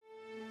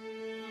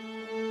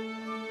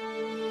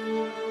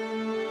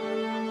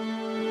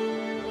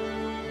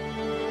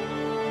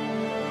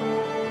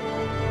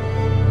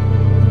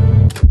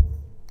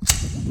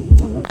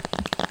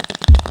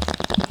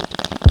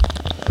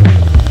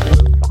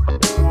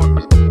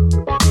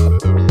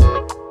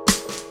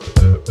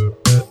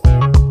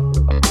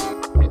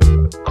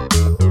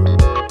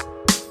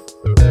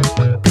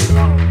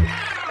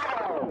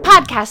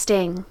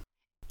Podcasting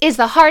is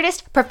the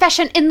hardest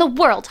profession in the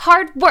world.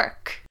 Hard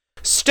work.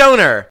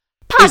 Stoner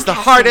is the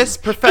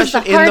hardest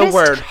profession in the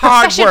world.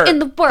 Hard work.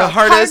 The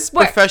hardest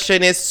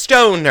profession is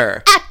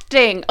stoner.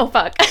 Acting. Oh,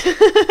 fuck.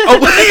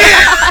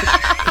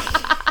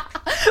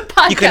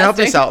 You can help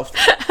yourself.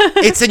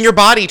 It's in your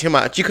body too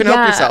much. You can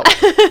help yourself.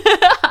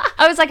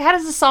 I was like, how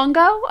does the song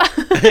go?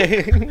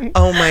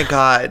 Oh my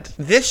God.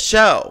 This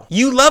show,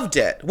 you loved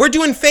it. We're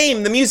doing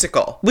Fame, the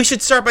musical. We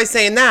should start by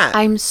saying that.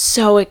 I'm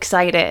so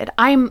excited.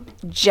 I'm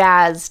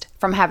jazzed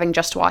from having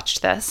just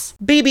watched this.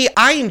 Baby,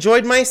 I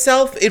enjoyed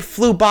myself. It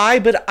flew by,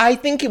 but I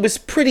think it was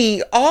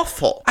pretty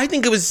awful. I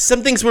think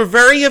some things were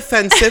very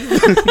offensive.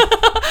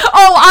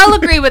 Oh, I'll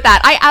agree with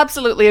that. I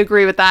absolutely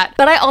agree with that.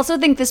 But I also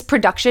think this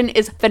production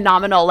is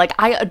phenomenal. Like,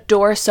 I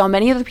adore so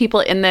many of the people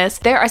in this.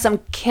 There are some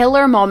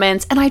killer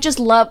moments, and I just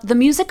love the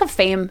music of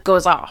Fame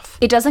goes off.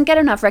 It doesn't get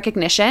enough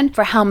recognition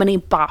for how many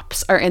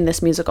bops are in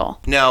this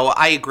musical. No,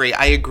 I agree.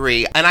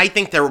 And I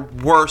think there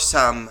were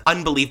some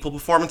unbelievable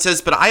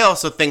performances, but I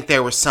also think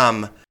there were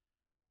some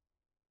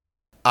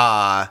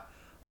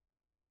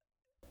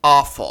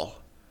awful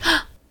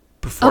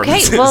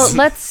performances. Okay,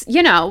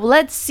 well,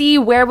 let's see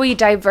where we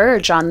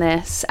diverge on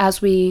this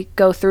as we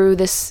go through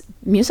this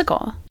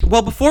musical.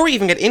 Well, before we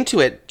even get into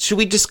it, should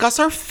we discuss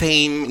our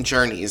Fame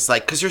journeys?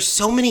 Like, because there's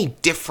so many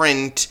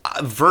different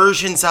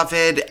versions of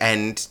it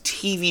and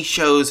TV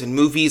shows and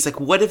movies. Like,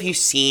 what have you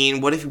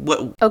seen?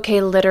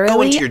 Okay, literally,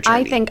 go into your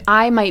journey. I think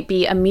I might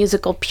be a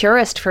musical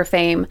purist for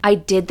Fame. I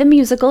did the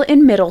musical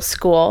in middle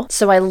school,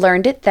 so I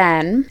learned it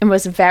then and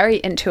was very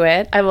into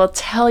it. I will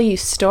tell you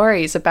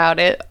stories about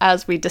it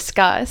as we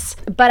discuss.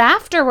 But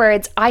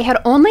afterwards, I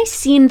had only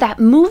seen that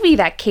movie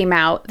that came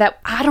out that,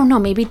 I don't know,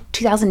 maybe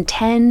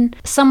 2010,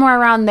 somewhere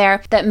around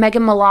there, that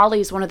Megan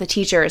Mullally's one of the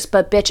teachers,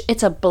 but bitch,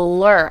 it's a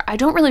blur. I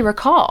don't really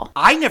recall.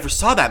 I never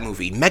saw that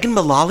movie. Megan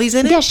Mullally's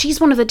in it? Yeah, she's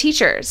one of the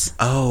teachers.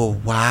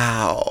 Oh,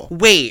 wow.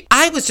 Wait,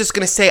 I was just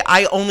gonna say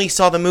I only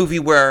saw the movie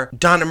where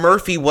Donna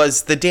Murphy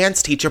was the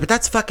dance teacher, but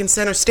that's fucking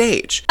Center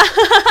Stage.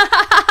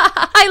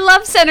 I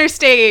love Center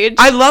Stage.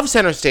 I love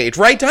Center Stage,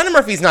 right? Donna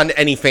Murphy's not in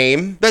any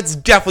Fame. That's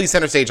definitely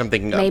Center Stage I'm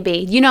thinking of.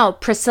 Maybe. You know,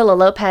 Priscilla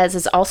Lopez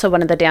is also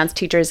one of the dance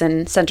teachers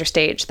in Center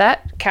Stage.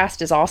 That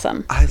cast is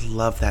awesome. I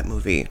love that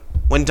movie.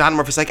 When Donna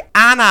Murphy's like,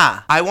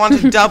 Anna, I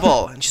want a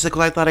double. And she's like,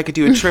 well, I thought I could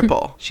do a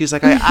triple. She's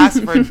like, I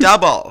asked for a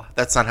double.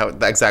 That's not how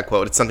the exact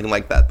quote. It's something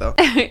like that, though.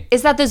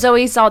 Is that the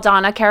Zoe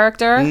Saldana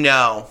character?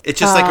 No. It's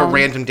just like a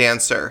random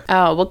dancer.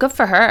 Oh, well, good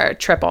for her.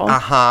 Triple.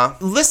 Uh-huh.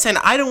 Listen,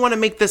 I don't want to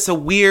make this a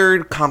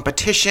weird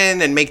competition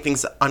and make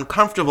things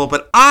uncomfortable,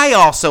 but I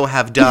also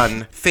have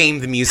done Fame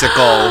the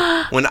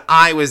Musical when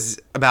I was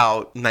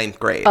about 9th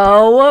grade.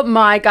 Oh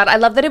my God. I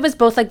love that it was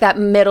both like that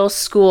middle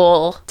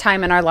school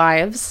time in our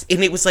lives.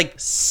 And it was like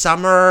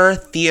summer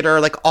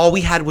theater. Like all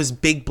we had was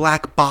big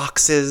black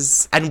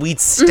boxes and we'd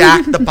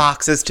stack the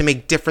boxes to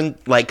make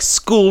different like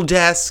school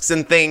desks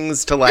and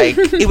things to like,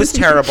 it was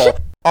terrible.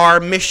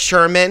 Our Miss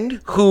Sherman,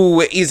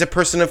 who is a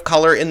person of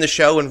color in the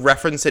show and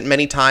referenced it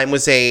many times,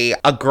 was a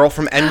girl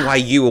from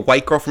NYU, a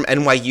white girl from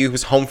NYU who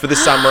was home for the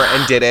summer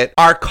and did it.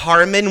 Our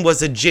Carmen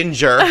was a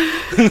ginger.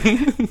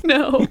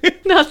 No,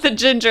 not the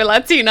ginger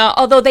Latina,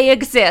 although they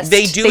exist.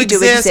 They do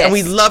exist, and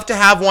we'd love to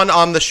have one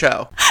on the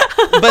show.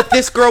 But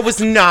this girl was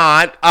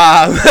not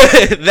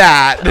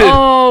that.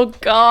 Oh,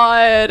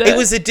 God. It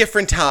was a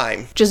different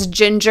time. Just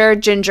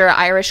ginger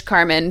Irish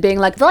Carmen being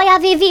like, voy a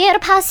vivir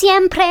pa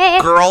siempre.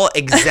 Girl,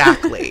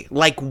 exactly.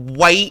 Like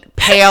white,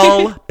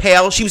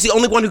 pale. She was the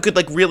only one who could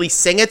like really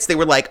sing it. So they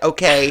were like,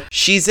 okay,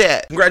 she's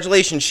it.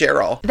 Congratulations,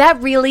 Cheryl. That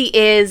really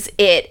is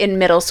it in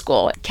middle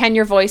school. Can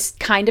your voice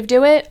kind of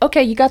do it?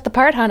 Okay, you got the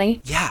part,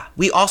 honey. Yeah.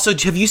 We also,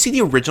 have you seen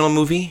the original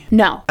movie?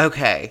 No.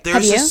 Okay.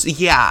 Have you?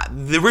 Yeah.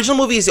 The original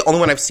movie is the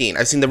only one I've seen.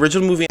 I've seen the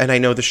original movie and I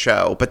know the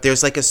show, but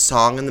there's like a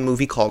song in the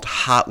movie called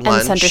Hot Lunch.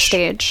 And Center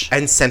Stage.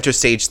 And Center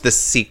Stage, the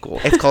sequel.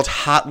 It's called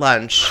Hot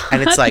Lunch.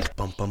 And it's like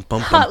bum bum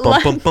bum bum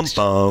bum bum bum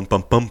bum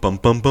bum bum bum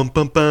bum bum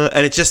bum.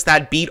 And it's just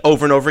that beat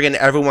over and over again.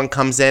 Everyone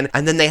comes in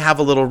and then they have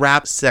a little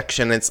rap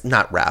section. It's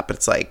not rap, but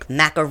it's like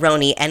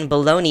macaroni and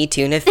bologna,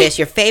 tuna fish,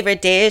 your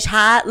favorite dish,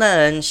 hot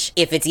lunch.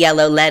 If it's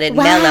yellow, let it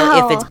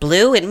mellow. If it's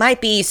blue, it might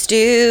be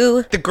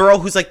stew. The girl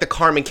who's like the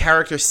Carmen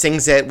character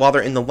sings it while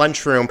they're in the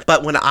lunchroom.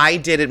 But when I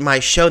did it my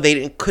show,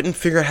 they couldn't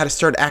figure out how to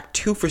start Act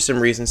 2 for some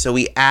reason. So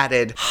we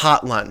added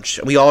Hot Lunch.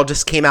 We all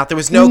just came out. There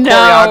was no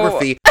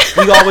choreography.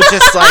 We all would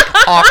just like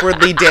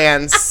awkwardly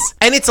dance.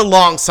 And it's a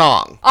long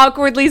song.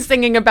 Awkwardly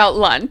singing about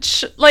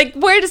lunch. Like,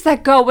 where does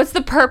that go? What's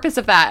the purpose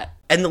of that?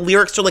 And the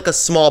lyrics are like a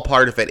small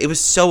part of it. It was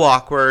so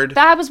awkward.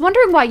 I was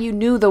wondering why you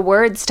knew the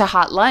words to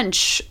Hot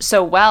Lunch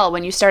so well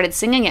when you started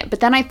singing it. But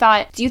then I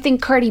thought, do you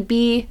think Cardi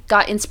B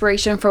got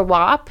inspiration for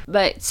WAP,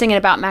 but singing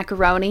about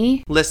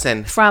macaroni?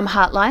 Listen. From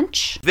Hot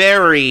Lunch?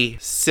 Very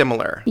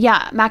similar.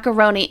 Yeah,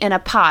 macaroni in a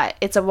pot.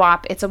 It's a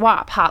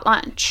WAP, Hot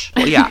Lunch.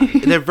 Well, yeah,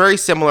 they're very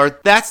similar.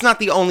 That's not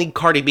the only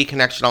Cardi B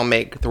connection I'll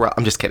make throughout.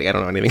 I'm just kidding. I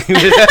don't know anything.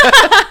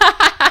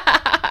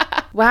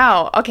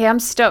 Wow. Okay, I'm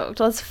stoked.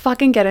 Let's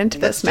fucking get into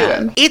this,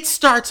 man. It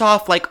starts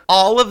off like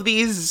all of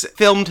these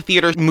filmed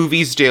theater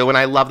movies do, and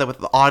I love that with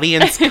the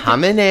audience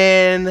coming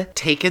in,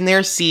 taking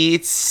their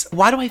seats.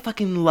 Why do I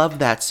fucking love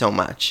that so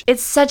much?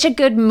 It's such a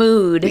good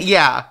mood.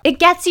 Yeah. It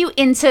gets you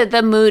into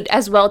the mood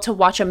as well to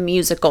watch a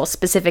musical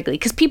specifically,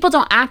 because people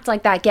don't act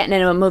like that getting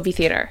into a movie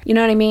theater. You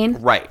know what I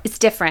mean? Right. It's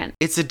different.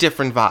 It's a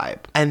different vibe.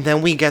 And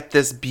then we get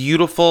this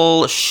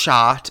beautiful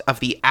shot of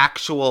the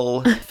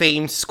actual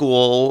famed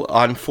school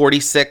on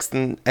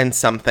 46th and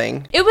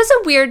something. It was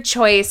a weird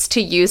choice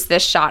to use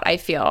this shot, I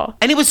feel.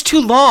 And it was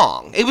too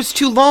long. It was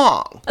too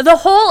long. The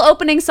whole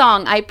opening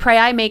song, I Pray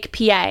I Make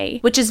PA,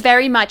 which is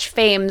very much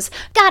Fame's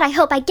God, I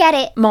hope I get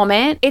it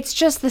moment. It's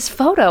just this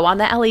photo on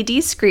the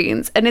LED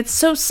screens, and it's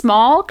so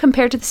small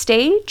compared to the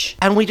stage.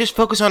 And we just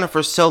focus on it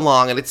for so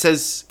long, and it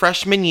says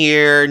freshman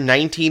year,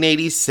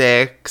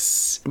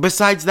 1986.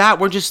 Besides that,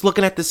 we're just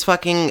looking at this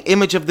fucking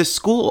image of the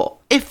school.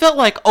 It felt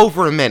like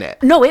over a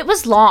minute. No, it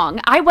was long.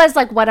 I was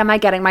like, what am I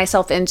getting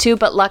myself into?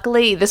 But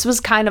luckily, this was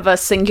kind of a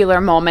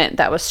singular moment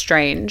that was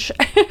strange.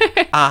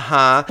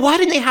 Uh-huh. Why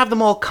didn't they have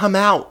them all come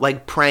out,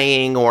 like,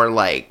 praying or,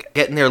 like,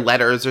 getting their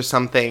letters or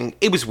something?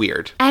 It was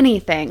weird.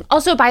 Anything.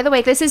 Also, by the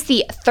way, this is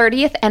the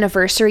 30th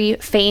anniversary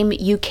Fame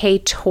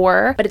UK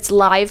tour, but it's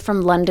live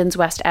from London's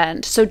West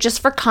End. So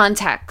just for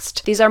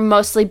context, these are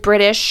mostly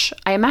British,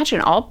 I imagine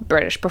all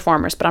British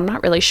performers, but I'm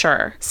not really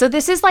sure. So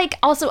this is, like,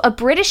 also a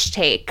British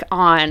take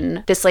on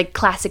this like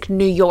classic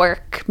New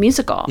York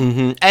musical.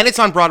 Mm-hmm. And it's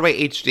on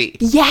Broadway HD.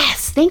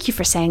 Yes, thank you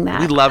for saying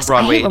that. We love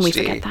Broadway HD. When we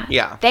forget that.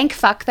 Yeah. Thank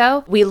fuck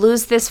though, we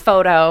lose this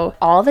photo.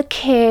 All the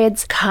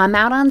kids come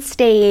out on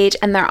stage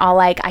and they're all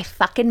like, I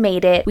fucking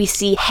made it. We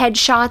see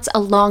headshots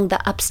along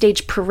the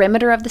upstage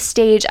perimeter of the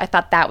stage. I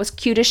thought that was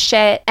cute as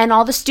shit. And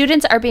all the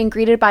students are being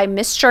greeted by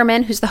Miss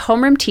Sherman, who's the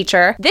homeroom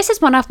teacher. This is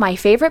one of my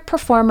favorite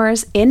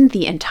performers in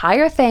the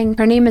entire thing.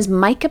 Her name is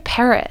Micah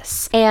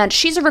Paris, and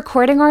she's a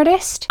recording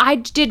artist. I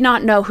did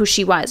not know who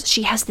she was.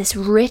 She has this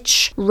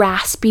rich,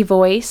 raspy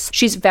voice.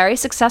 She's very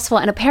successful,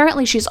 and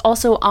apparently she's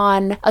also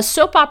on a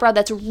soap opera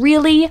that's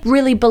really,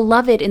 really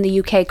beloved in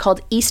the UK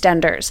called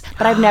EastEnders,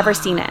 but I've never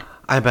seen it.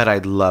 I bet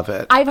I'd love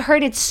it. I've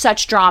heard it's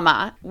such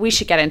drama. We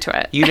should get into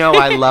it. You know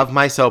I love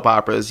my soap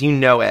operas. You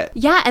know it.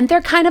 Yeah, and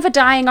they're kind of a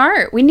dying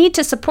art. We need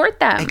to support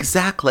them.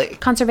 Exactly.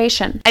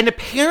 Conservation. And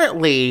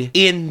apparently,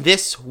 in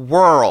this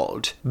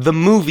world, the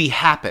movie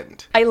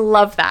happened. I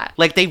love that.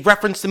 Like, they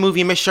referenced the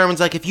movie, Miss Sherman's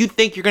like, if you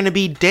think you're going to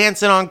be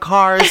dancing on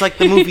cars like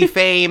the movie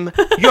Fame,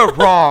 you're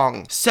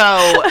wrong.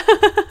 So...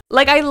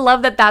 Like, I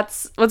love that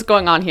that's what's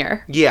going on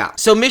here. Yeah.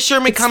 So Miss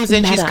Sherman comes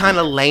in, she's kind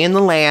of laying the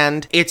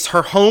land. It's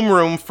her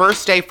homeroom,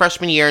 first day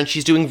freshman year, and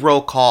she's doing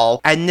roll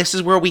call. And this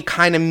is where we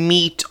kind of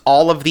meet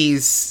all of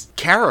these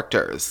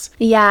characters.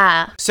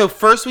 Yeah. So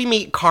first we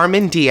meet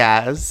Carmen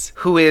Diaz,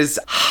 who is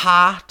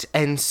hot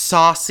and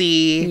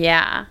saucy.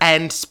 Yeah.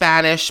 And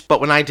Spanish, but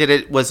when I did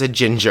it was a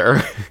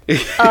ginger.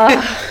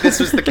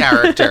 This was the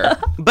character.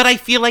 But I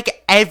feel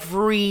like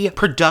every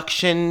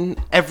production,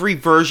 every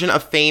version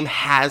of Fame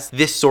has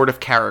this sort of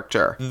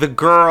character. The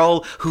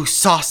girl who's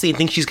saucy and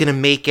thinks she's gonna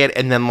make it,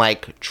 and then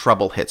like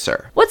trouble hits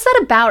her. What's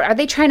that about? Are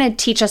they trying to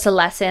teach us a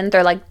lesson?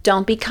 They're like,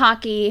 don't be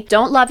cocky.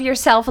 Don't love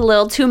yourself a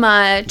little too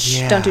much.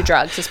 Yeah. Don't do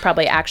drugs is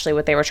probably actually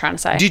what they were trying to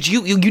say. Did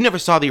you never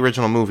saw the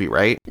original movie,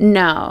 right?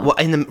 No. Well,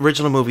 in the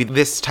original movie,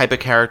 this type of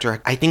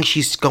character, I think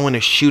she's going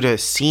to shoot a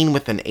scene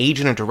with an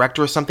agent or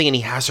director or something, and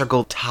he has her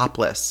go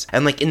topless.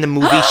 And like in the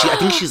movie, I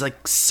think she's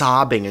like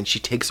sobbing and she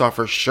takes off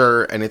her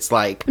shirt, and it's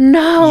like...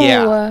 No.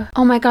 Yeah.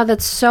 Oh my God,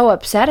 that's so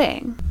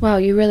upsetting. Wow,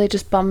 you really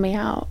just bummed me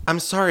out. I'm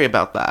sorry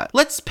about that.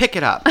 Let's pick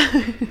it up.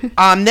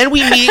 Then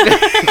we meet...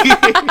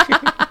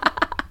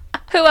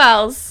 Who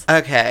else?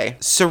 Okay,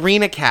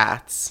 Serena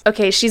Katz.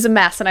 Okay, she's a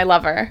mess and I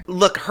love her.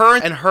 Look,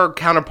 her and her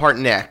counterpart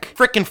Nick,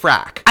 frickin'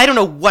 frack. I don't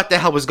know what the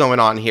hell was going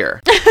on here.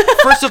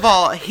 First of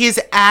all,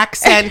 his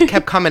accent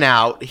kept coming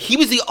out. He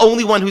was the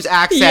only one whose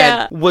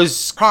accent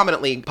was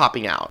prominently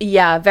popping out.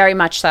 Yeah, very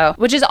much so.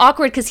 Which is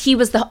awkward because he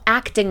was the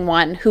acting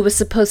one who was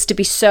supposed to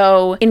be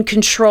so in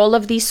control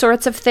of these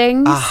sorts of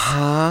things.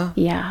 Uh-huh.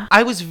 Yeah.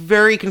 I was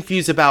very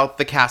confused about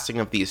the casting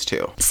of these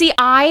two. See,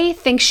 I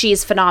think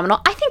she's phenomenal.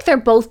 I think they're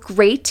both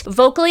great.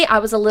 Vocally, I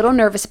was a little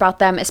nervous about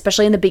them,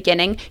 especially in the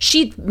beginning.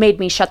 She made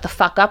me shut the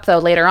fuck up, though,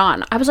 later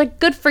on. I was like,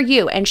 good for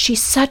you. And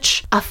she's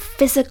such a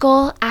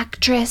physical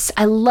actress.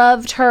 I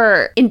loved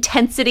her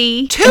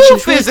intensity. Too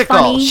physical.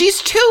 Really,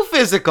 she's too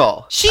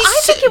physical. I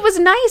think it was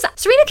nice.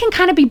 Serena can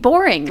kind of be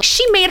boring.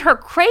 She made her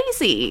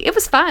crazy. It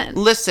was fun.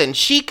 Listen,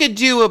 she could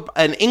do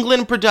an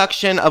England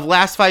production of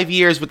Last 5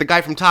 Years with the guy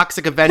from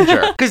Toxic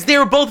Avenger. Because they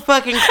were both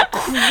fucking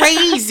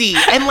crazy.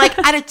 And like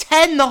out of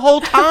 10 the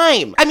whole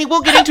time. I mean,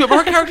 we'll get into it,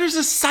 but her character's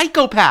a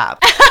psychopath.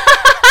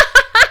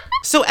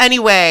 So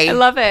anyway, I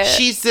love it.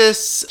 She's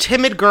this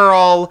timid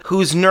girl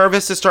who's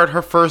nervous to start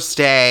her first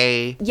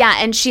day. Yeah,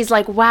 and she's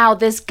like, wow,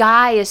 this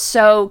guy is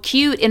so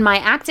cute in my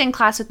acting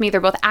class with me.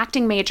 They're both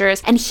acting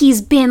majors, and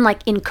he's been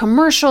like in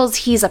commercials.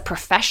 He's a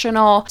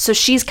professional. So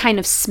she's kind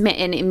of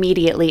smitten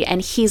immediately,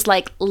 and he's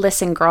like,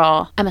 listen,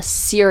 girl, I'm a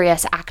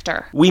serious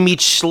actor. We meet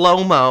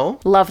Shlomo.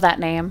 Love that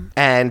name.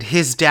 And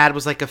his dad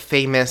was like a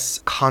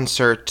famous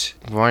concert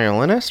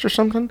violinist or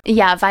something.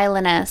 Yeah,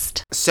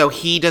 violinist. So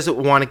he doesn't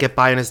want to get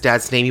by on his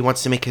dad's name. He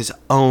wants to make his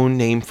own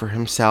name for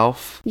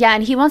himself. Yeah,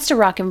 and he wants to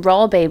rock and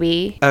roll,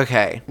 baby.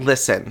 Okay,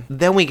 listen.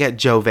 Then we get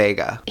Joe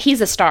Vega.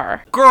 He's a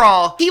star.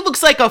 Girl, he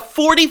looks like a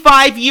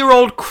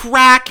 45-year-old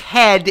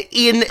crackhead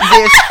in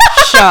this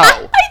show. I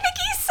think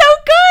he's so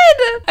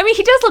good. I mean,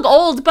 he does look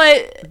old,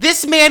 but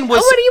this man was...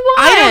 what do you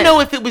want? I don't know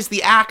if it was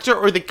the actor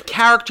or the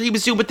character he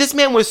was doing, but this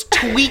man was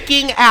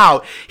tweaking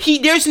out.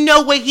 There's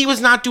no way he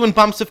was not doing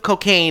bumps of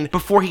cocaine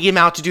before he came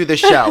out to do this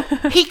show.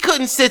 He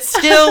couldn't sit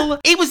still.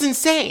 It was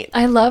insane.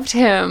 I loved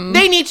him.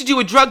 They need to do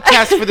a drug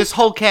test for this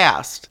whole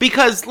cast.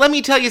 Because let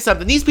me tell you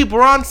something. These people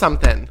are on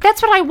something.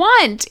 That's what I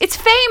want. It's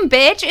fame,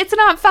 bitch. It's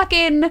not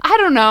fucking, I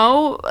don't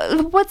know,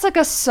 what's like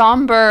a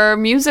somber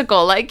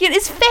musical? Like, it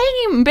is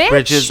fame, bitch.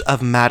 Bridges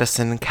of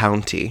Madison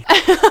County.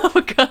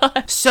 Oh,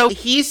 God. So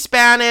he's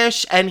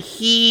Spanish, and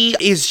he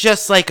is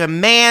just like a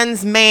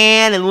man's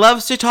man and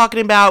loves to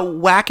talking about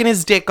whacking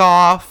his dick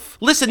off.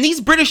 Listen, these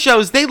British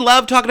shows, they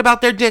love talking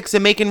about their dicks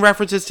and making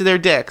references to their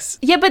dicks.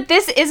 Yeah, but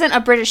this isn't a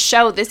British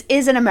show. This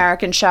is an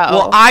American show.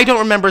 Well, I don't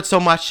remember it so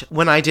much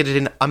when I did it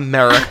in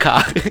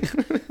America.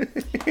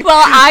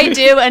 Well, I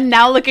do, and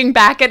now looking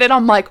back at it,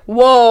 I'm like,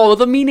 whoa,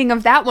 the meaning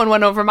of that one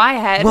went over my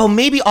head. Well,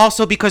 maybe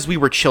also because we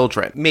were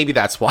children. Maybe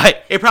that's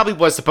why. It probably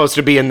was supposed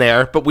to be in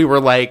there, but we were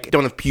like,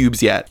 don't have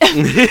pubes yet.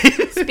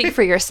 Speak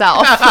for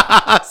yourself.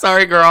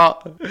 Sorry,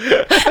 girl.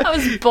 I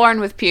was born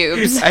with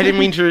pubes. I didn't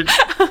mean to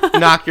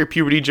knock your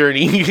puberty journey.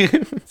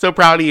 So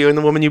proud of you and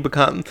the woman you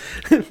become.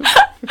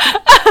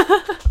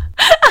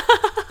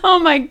 Oh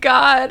my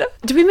God.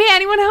 Do we meet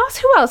anyone else?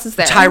 Who else is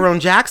there? Tyrone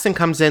Jackson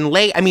comes in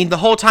late. I mean, the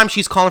whole time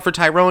she's calling for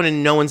Tyrone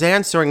and no one's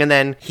answering, and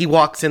then he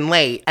walks in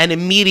late, and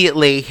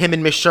immediately him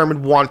and Miss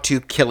Sherman want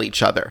to kill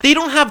each other. They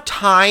don't have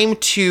time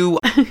to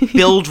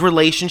build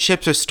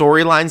relationships or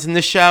storylines in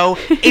the show.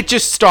 It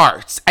just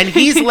starts, and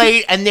he's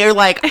late, and they're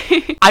like,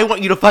 I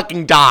want you to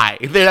fucking die.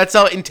 That's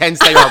how intense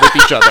they are with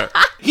each other.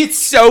 It's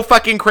so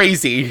fucking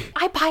crazy.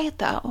 I buy it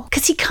though,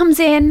 because he comes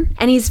in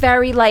and he's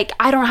very like,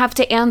 I don't have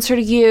to answer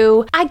to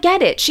you. I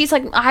get it. She's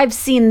like, I've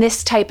seen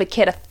this type of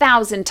kid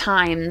 1,000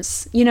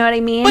 times. You know what I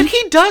mean? But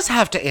he does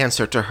have to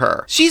answer to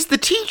her. She's the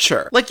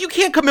teacher. Like, you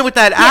can't come in with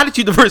that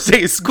attitude the first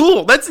day of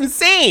school. That's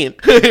insane.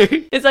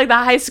 It's like the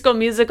High School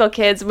Musical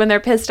kids when they're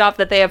pissed off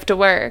that they have to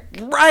work.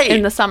 Right.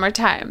 In the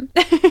summertime.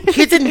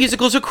 Kids in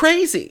musicals are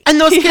crazy. And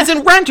those kids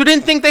in Rent who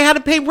didn't think they had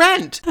to pay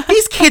rent.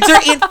 These kids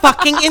are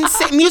fucking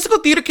insane. Musical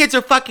theater kids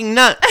are fucking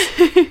nuts.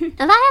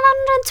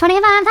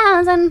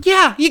 525,000.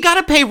 Yeah, you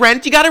gotta pay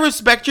rent, you gotta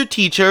respect your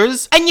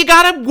teachers, and you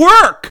gotta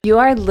work. You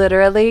are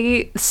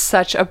literally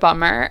such a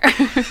bummer.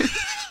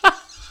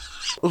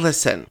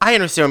 Listen, I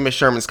understand where Miss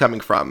Sherman's coming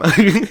from.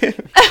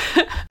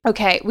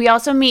 Okay, we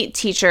also meet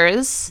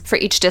teachers for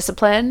each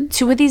discipline.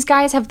 2 of these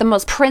guys have the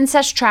most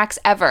princess tracks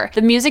ever.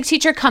 The music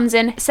teacher comes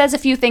in, says a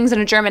few things in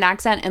a German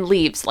accent, and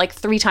leaves like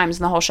 3 times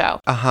in the whole show.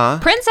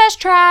 Princess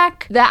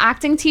track. The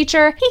acting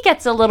teacher, he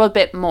gets a little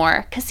bit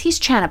more because he's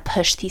trying to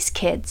push these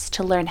kids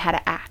to learn how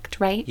to act,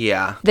 right?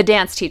 Yeah. The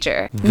dance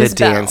teacher. The Ms.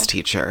 dance Bell.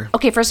 teacher.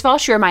 Okay, first of all,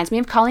 she reminds me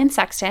of Colleen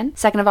Sexton.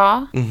 Second of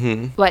all,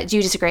 what, do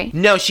you disagree?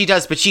 No, she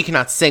does, but she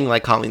cannot sing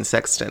like Colleen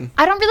Sexton.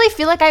 I don't really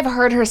feel like I've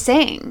heard her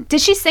sing.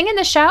 Did she sing in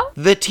the show?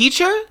 The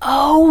teacher?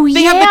 Oh,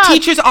 They have the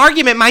teacher's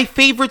argument, my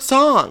favorite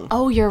song.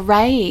 Oh, you're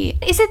right.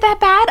 Is it that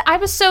bad? I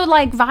was so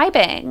like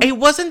vibing. It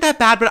wasn't that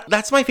bad, but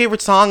that's my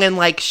favorite song, and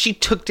like she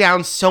took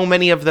down so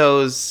many of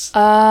those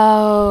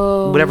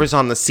whatever's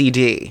on the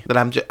CD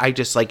that I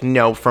just like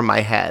know from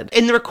my head.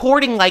 In the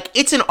recording, like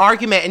it's an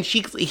argument, and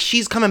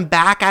she's coming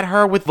back at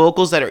her with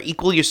vocals that are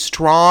equally as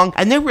strong,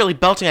 and they're really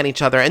belting at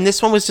each other. And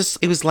this one was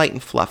it was light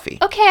and fluffy.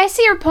 Okay, I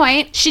see your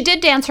point. She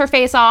did dance her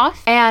face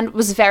off and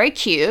was very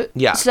cute.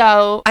 Yeah.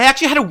 So I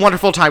actually had a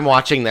wonderful time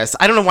watching this.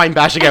 I don't know why I'm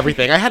bashing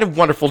everything. I had a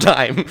wonderful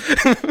time.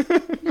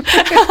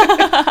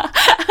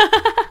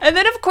 And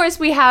then, of course,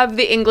 we have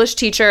the English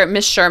teacher,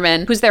 Miss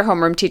Sherman, who's their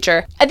homeroom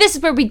teacher. And this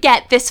is where we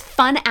get this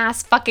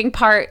fun-ass fucking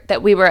part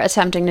that we were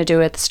attempting to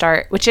do at the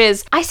start, which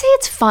is, I say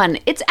it's fun.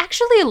 It's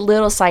actually a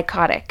little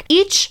psychotic.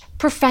 Each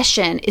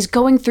profession is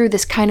going through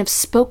this kind of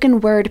spoken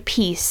word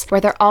piece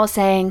where they're all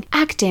saying,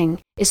 acting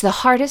is the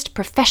hardest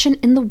profession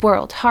in the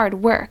world, hard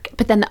work.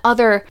 But then the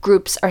other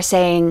groups are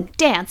saying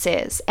dance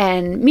is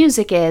and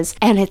music is,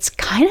 and it's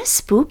kind of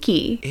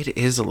spooky. It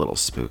is a little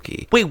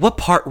spooky. Wait, what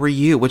part were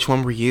you? Which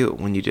one were you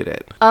when you did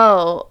it?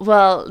 Oh,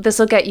 well, this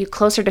will get you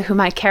closer to who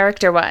my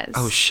character was.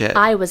 Oh, shit.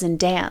 I was in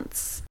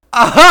dance.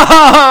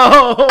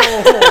 Oh!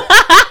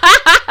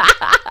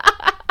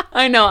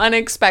 I know,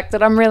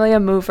 unexpected. I'm really a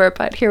mover,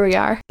 but here we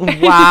are.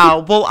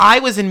 Wow. Well, I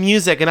was in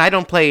music and I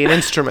don't play an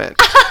instrument.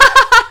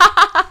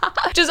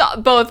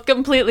 Just both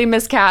completely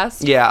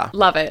miscast. Yeah.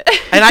 Love it.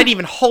 And I didn't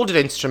even hold an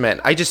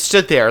instrument. I just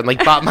stood there and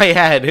like bobbed my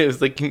head. It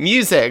was like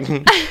music.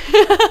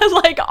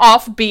 Like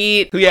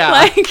offbeat. Yeah.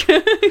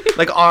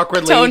 Like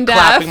awkwardly Tone deaf.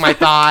 clapping my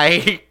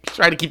thigh.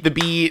 Trying to keep the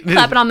beat.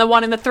 Clapping on the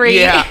 1 and the 3.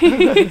 Yeah.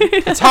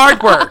 It's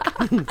hard work.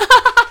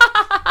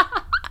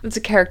 It's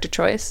a character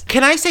choice.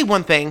 Can I say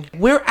one thing?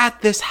 We're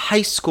at this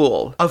high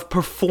school of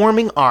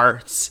performing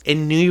arts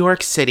in New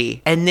York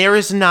City, and there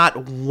is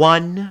not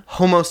one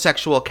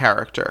homosexual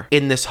character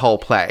in this whole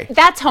play.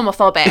 That's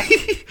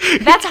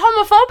homophobic. That's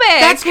homophobic.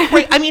 That's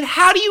great. I mean,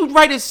 how do you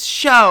write a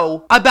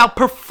show about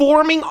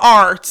performing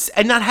arts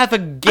and not have a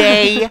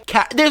gay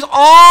There's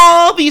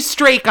all these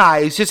straight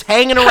guys just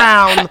hanging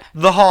around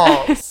the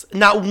halls.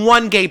 Not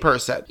one gay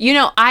person. You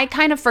know, I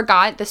kind of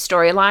forgot the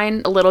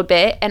storyline a little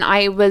bit, and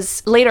I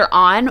was later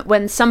on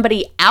when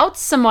somebody outs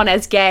someone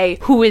as gay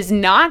who is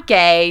not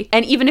gay,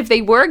 and even if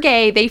they were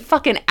gay, they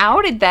fucking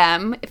outed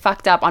them. It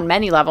fucked up on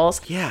many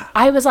levels. Yeah.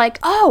 I was like,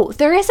 oh,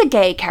 there is a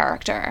gay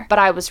character, but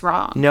I was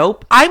wrong.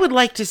 Nope. I would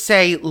like to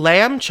say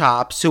Lamb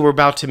Chops, who we're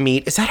about to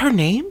meet. Is that her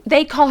name?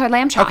 They call her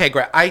Lamb Chop. Okay,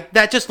 great.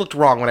 That just looked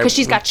wrong when I... Because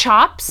she's got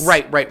chops?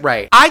 Right.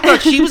 I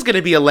thought she was going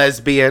to be a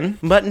lesbian,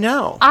 but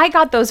no. I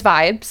got those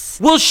vibes.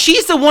 Well,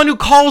 she's the one who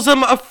calls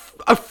him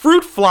a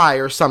fruit fly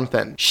or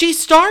something. She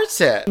starts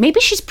it. Maybe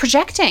she's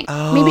projecting.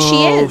 Maybe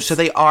she is. So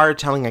they are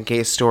telling a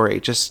gay story.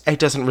 Just, it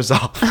doesn't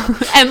resolve.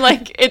 And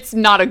like, it's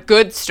not a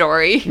good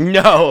story.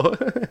 No.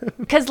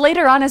 Because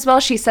later on as well,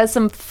 she says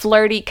some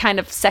flirty kind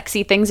of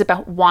sexy things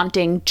about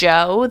wanting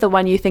Joe, the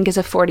one you think is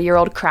a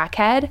 40-year-old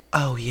crackhead.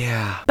 Oh,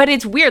 yeah. But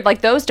it's weird.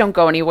 Like, those don't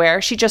go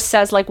anywhere. She just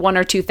says like 1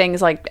 or 2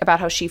 things like about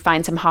how she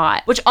finds him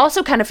hot, which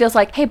also kind of feels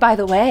like, hey, by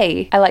the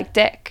way, I like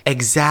dick.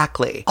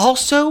 Exactly.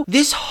 Also,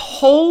 this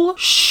whole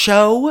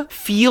show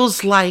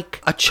feels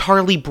like a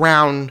Charlie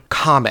Brown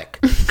comic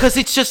because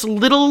it's just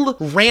little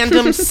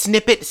random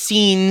snippet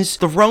scenes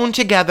thrown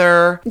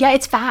together. Yeah,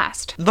 it's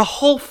fast. The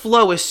whole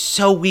flow is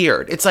so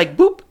weird. It's like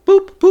boop,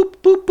 boop, boop,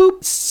 boop,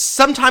 boop.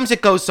 Sometimes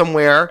it goes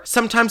somewhere,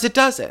 sometimes it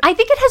doesn't. I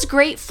think it has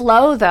great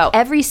flow, though.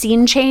 Every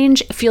scene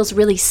change feels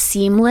really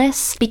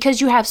seamless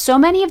because you have so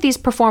many of these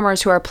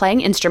performers who are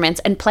playing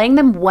instruments and playing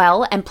them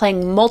well and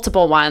playing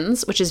multiple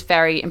ones, which is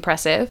very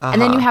impressive.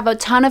 And then you have a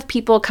ton of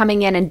people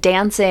coming in and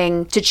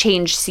dancing to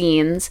change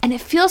scenes, and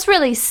it feels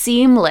really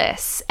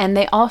seamless, and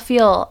they all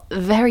feel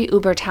very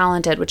uber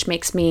talented, which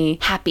makes me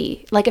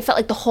happy. Like, it felt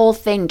like the whole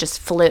thing just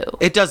flew.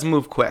 It does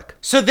move quick.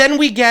 So then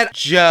we get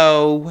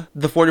Joe,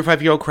 the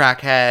 45-year-old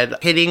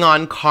crackhead, hitting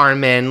on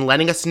Carmen,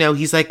 letting us know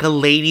he's like a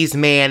ladies'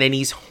 man and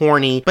he's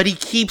horny, but he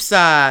keeps,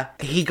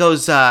 he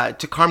goes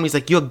to Carmen, he's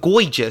like, you're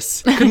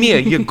gorgeous. Come here,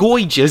 you're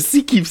gorgeous.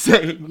 He keeps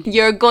saying.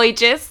 You're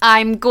gorgeous.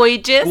 I'm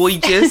gorgeous.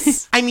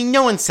 Gorgeous. I mean,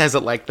 no one says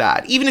it like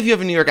that. Even if you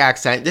have a New York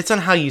accent, that's not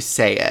how you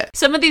say it.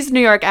 Some of these New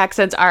York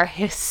accents are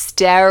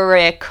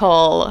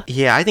hysterical.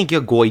 Yeah, I think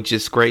you're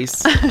gorgeous,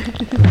 Grace.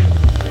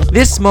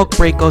 This smoke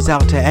break goes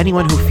out to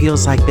anyone who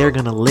feels like they're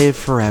gonna live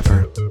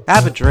forever.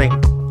 Have a drink,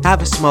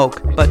 have a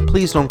smoke, but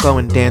please don't go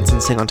and dance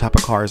and sing on top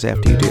of cars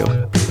after you do.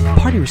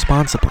 Party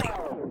responsibly.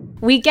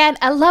 We get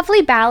a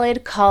lovely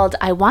ballad called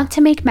I Want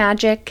to Make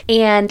Magic,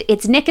 and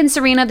it's Nick and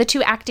Serena, the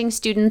 2 acting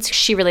students.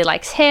 She really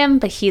likes him,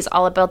 but he's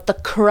all about the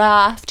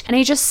craft, and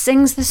he just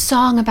sings this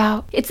song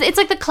about, it's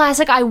like the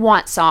classic I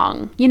Want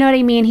song. You know what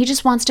I mean? He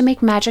just wants to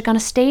make magic on a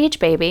stage,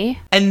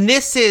 baby. And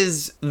this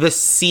is the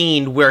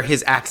scene where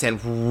his accent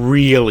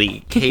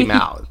really came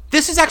out.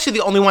 This is actually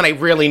the only one I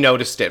really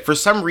noticed it. For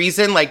some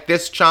reason, like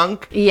this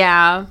chunk,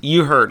 yeah,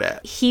 you heard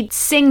it. He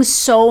sings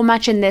so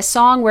much in this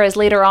song, whereas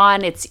later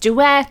on it's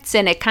duets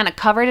and it kind of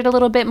covered it a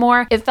little bit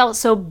more. It felt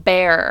so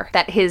bare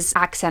that his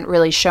accent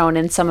really shone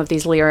in some of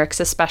these lyrics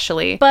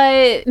especially.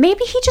 But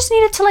maybe he just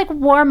needed to like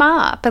warm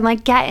up and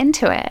like get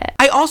into it.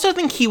 I also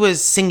think he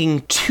was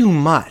singing too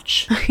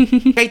much.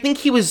 I think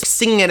he was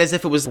singing it as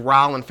if it was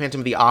Raoul and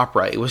Phantom of the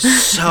Opera. It was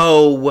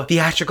so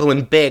theatrical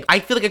and big. I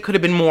feel like it could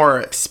have been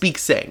more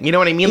speak-sing. You know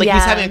what I mean? Like, he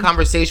was having a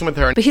conversation with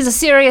her. But he's a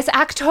serious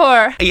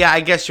actor. Yeah, I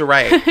guess you're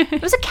right. It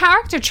was a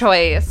character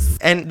choice.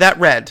 And that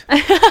read.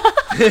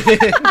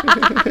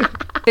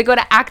 They go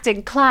to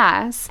acting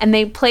class and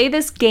they play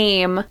this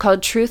game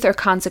called Truth or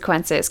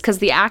Consequences, because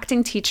the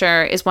acting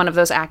teacher is one of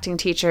those acting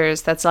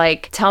teachers that's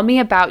like, tell me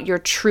about your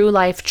true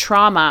life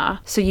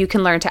trauma so you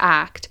can learn to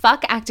act.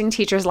 Fuck acting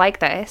teachers like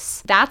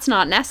this. That's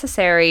not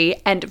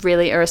necessary and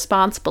really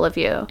irresponsible of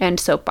you. And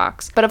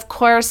soapbox. But of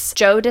course,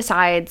 Joe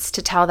decides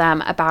to tell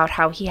them about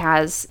how he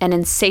has an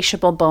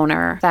insatiable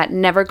boner that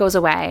never goes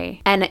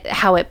away and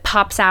how it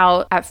pops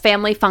out at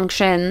family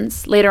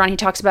functions. Later on, he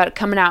talks about it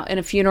coming out in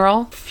a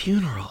funeral.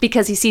 Funeral?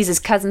 Because he sees his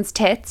cousin's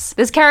tits.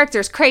 This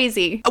character's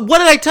crazy. What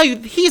did I tell you?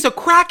 He's a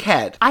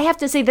crackhead. I have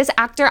to say, this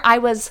actor, I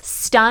was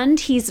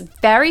stunned. He's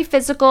very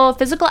physical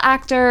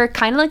actor,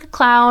 kind of like a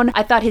clown.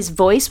 I thought his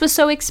voice was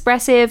so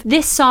expressive.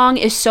 This song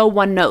is so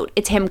one note.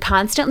 It's him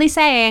constantly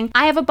saying,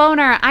 I have a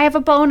boner, I have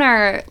a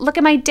boner, look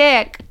at my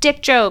dick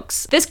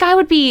jokes. This guy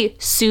would be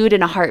sued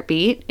in a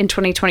heartbeat. date in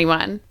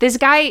 2021. This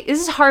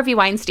is Harvey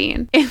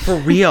Weinstein. For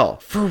real.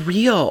 For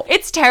real.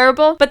 It's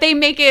terrible, but they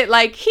make it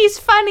like he's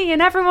funny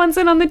and everyone's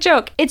in on the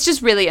joke. It's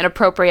just really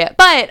inappropriate.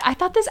 But I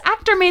thought this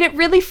actor made it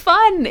really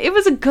fun. It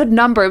was a good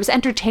number. It was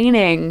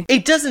entertaining.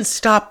 It doesn't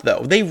stop,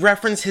 though. They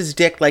reference his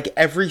dick like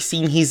every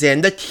scene he's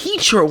in. The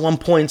teacher at one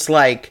point's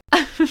like,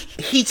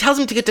 he tells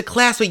him to get to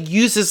class, but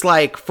uses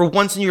like, for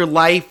once in your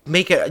life,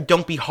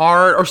 don't be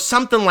hard, or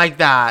something like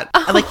that.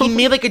 And, like, he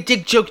made like a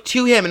dick joke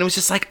to him, and it was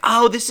just like,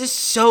 oh, this is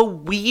so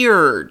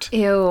weird.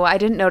 Ew, I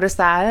didn't notice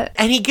that.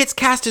 And he gets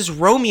cast as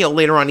Romeo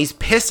later on. He's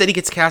pissed that he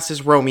gets cast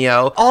as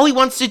Romeo. All he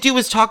wants to do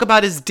is talk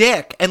about his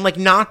dick and like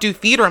not do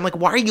theater. I'm like,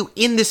 why are you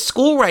in this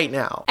school right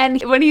now?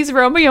 And when he's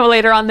Romeo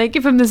later on, they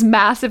give him this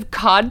massive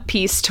cod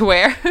piece to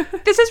wear.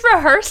 This is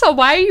rehearsal.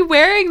 Why are you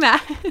wearing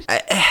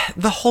that?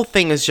 The whole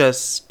thing is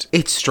just,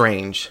 it's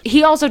strange.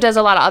 He also does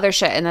a lot of other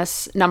shit in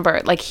this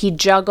number. Like, he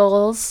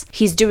juggles.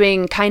 He's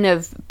doing kind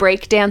of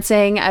break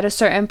dancing at a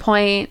certain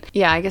point.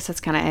 Yeah, I guess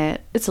that's kind of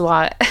it. It's a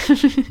lot.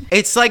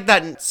 It's like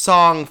that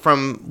song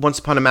from Once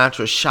Upon a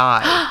Mattress,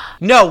 Shy.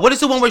 No, what is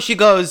the one where she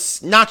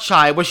goes, not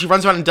Shy, where she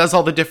runs around and does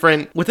all the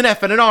different, with an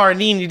F and an R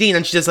and E and a D, and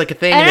then she does like a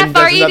thing and then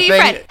does another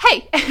thing.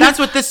 Hey! That's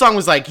what this song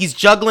was like. He's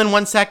juggling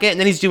 1 second, and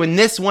then he's doing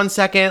this 1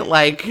 second,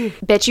 like...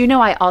 Bitch, you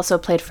know I also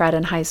played Fred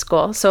in high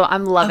school, so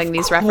I'm loving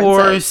these references.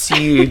 Of course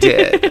you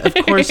did. Of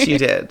course you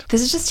did.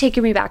 This is just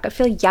taking me back. I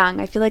feel young.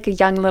 I feel like a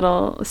young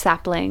little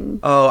sapling.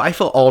 Oh, I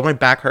feel old. My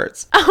back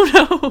hurts. Oh,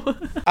 no.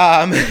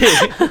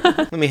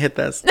 Let me hit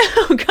this.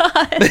 Oh,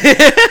 God.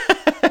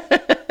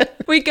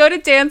 We go to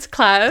dance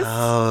class.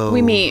 Oh.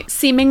 We meet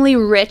seemingly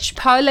rich,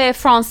 parle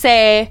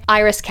français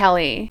Iris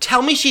Kelly.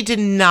 Tell me she did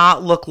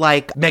not look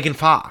like Megan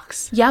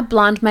Fox. Yeah,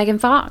 blonde Megan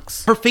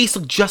Fox. Her face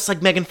looked just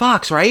like Megan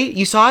Fox, right?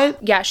 You saw it?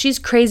 Yeah, she's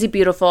crazy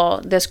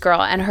beautiful, this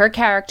girl. And her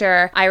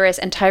character, Iris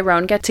and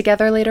Tyrone, get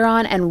together later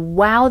on. And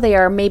wow, they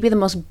are maybe the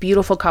most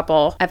beautiful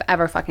couple I've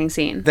ever fucking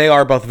seen. They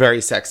are both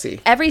very sexy.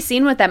 Every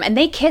scene with them. And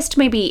they kissed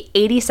maybe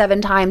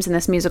 87 times in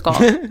this musical.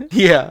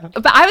 Yeah.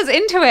 But I was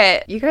into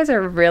it. You guys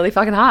are really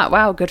fucking hot.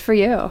 Wow, good for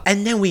you.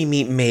 And then we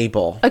meet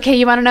Mabel. Okay,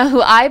 you want to know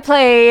who I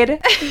played?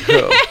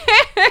 Who?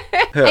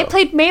 I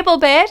played Mabel,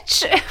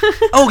 bitch.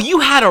 Oh,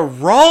 you had a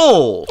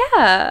role.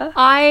 Yeah.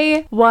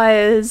 I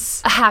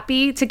was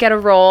happy to get a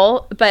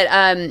role, but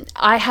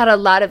I had a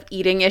lot of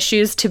eating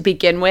issues to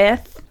begin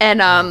with. And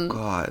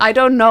God. I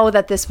don't know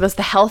that this was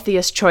the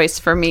healthiest choice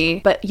for me,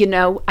 but you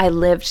know, I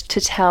lived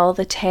to tell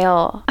the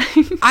tale.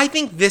 I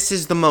think this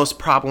is the most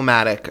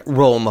problematic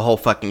role in the whole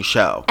fucking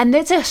show. And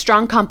it's a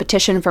strong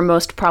competition for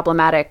most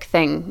problematic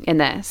thing in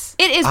this.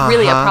 It is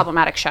really a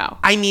problematic show.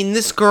 I mean,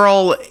 this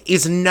girl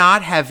is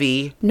not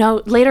heavy.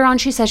 No, later on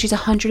she says she's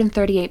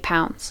 138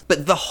 pounds.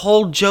 But the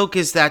whole joke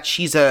is that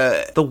she's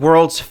the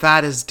world's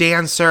fattest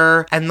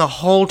dancer, and the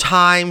whole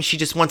time she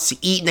just wants to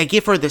eat, and they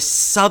give her this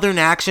southern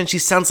accent. She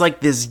sounds like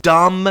this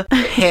dumb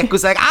hick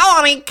who's like, I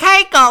want to eat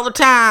cake all the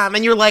time.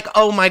 And you're like,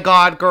 oh my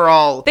God,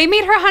 girl. They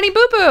made her Honey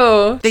Boo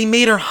Boo. They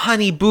made her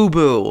Honey Boo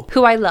Boo.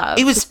 Who I love.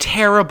 It was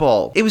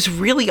terrible. It was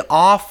really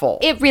awful.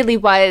 It really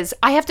was.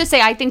 I have to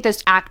say, I think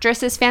this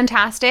actress is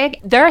fantastic.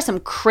 There are some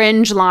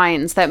cringe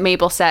lines that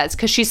Mabel says,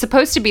 because she's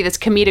supposed to be this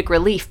comedic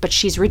relief, but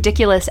she's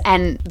ridiculous,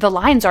 and the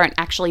lines aren't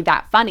actually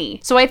that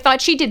funny. So I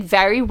thought she did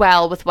very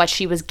well with what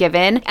she was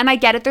given. And I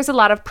get it, there's a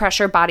lot of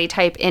pressure body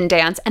type in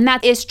dance, and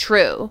that is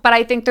true. But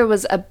I think there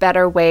was a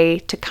better way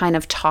to kind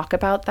of talk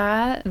about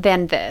that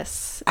than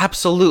this.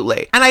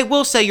 Absolutely. And I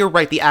will say you're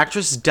right. The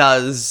actress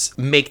does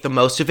make the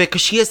most of it,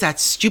 because she has that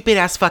stupid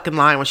ass fucking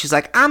line where she's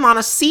like, I'm on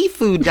a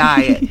seafood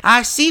diet.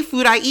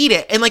 Seafood, I eat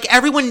it. And like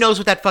everyone knows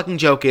what that fucking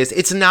joke is.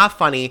 It's not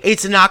funny.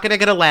 It's not gonna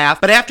get a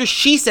laugh. But after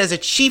she says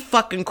it, she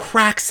fucking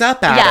cracks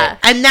up at it.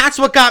 And that's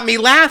what got me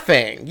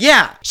laughing.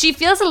 Yeah. She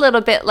feels a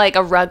little bit like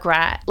a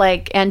Rugrat,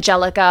 like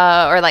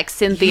Angelica or like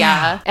Cynthia.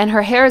 Yeah. And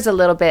her hair is a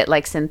little bit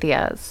like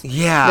Cynthia's.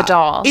 Yeah. The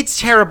doll. It's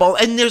terrible.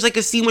 And there's like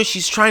a scene where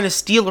she's trying to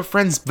steal her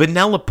friend's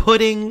vanilla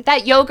pudding.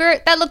 That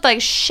yogurt, that looked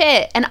like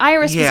shit. And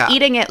Iris was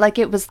eating it like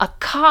it was a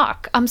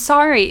cock. I'm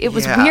sorry. It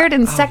was weird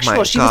and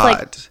sexual. She was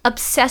like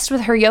obsessed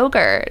with her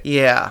yogurt.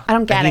 Yeah. I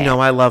don't get it. You know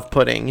I love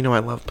pudding.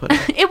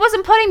 It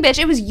wasn't pudding, bitch.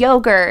 It was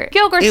yogurt.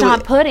 Yogurt's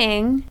not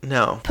pudding.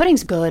 No.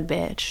 Pudding's good,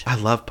 bitch. I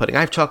love pudding. I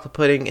have chocolate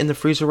pudding in the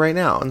freezer right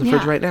now, in the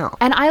fridge right now.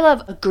 And I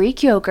love a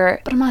Greek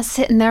yogurt, but I'm not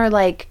sitting there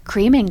like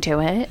creaming to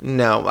it.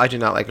 No, I do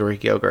not like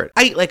Greek yogurt.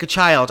 I eat like a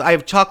child. I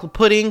have chocolate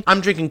pudding. I'm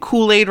drinking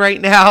Kool-Aid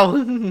right now.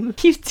 You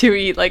do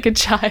eat like a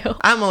child.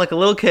 I'm like a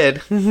little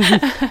kid.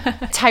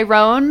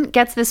 Tyrone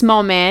gets this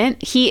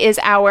moment. He is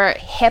our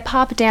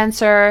hip-hop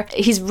dancer.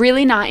 He's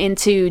really not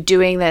into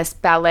doing this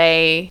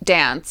ballet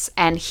dance.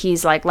 And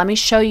he's like, let me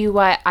show you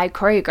what I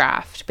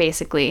choreographed,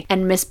 basically.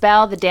 And Miss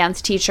Bell, the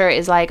dance teacher,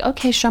 is like,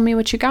 okay, show me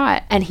what you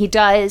got. And he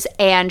does.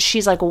 And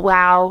she's like,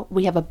 wow,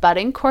 we have a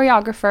budding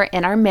choreographer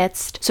in our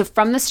midst. So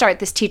from the start,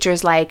 this teacher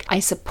is like, I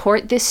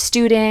support this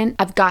student.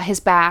 I've got his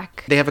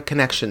back. They have a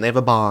connection. They have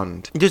a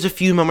bond. There's a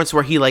few moments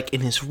where he, like,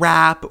 in his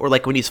rap, or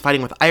like when he's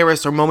fighting with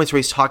Iris, or moments where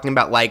he's talking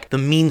about like the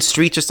mean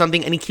streets or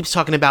something, and he keeps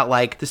talking about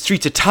like the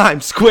streets of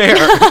Times Square.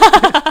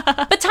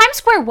 But Times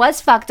Square hair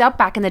was fucked up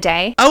back in the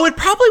day. Oh, it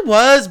probably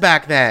was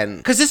back then.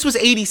 Because this was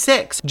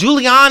 86.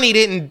 Giuliani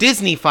didn't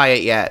Disney-fy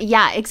it yet.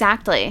 Yeah,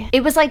 exactly.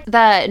 It was like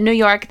the New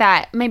York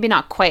that maybe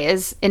not quite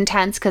as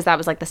intense because that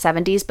was like the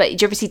 70s, but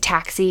did you ever see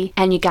Taxi?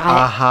 And you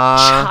got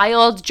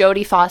child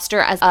Jodie Foster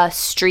as a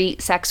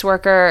street sex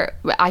worker.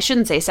 I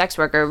shouldn't say sex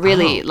worker,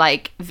 really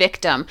like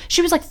victim.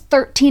 She was like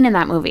 13 in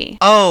that movie.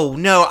 Oh,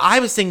 no, I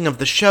was thinking of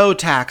the show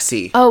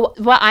Taxi. Oh,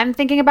 what I'm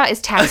thinking about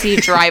is Taxi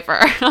Driver.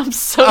 I'm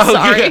so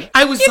sorry. Yeah.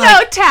 I was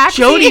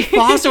Taxi. Jodie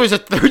Foster was a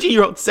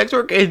 13-year-old sex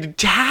worker in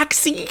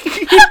Taxi?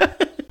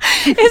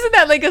 Isn't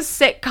that like a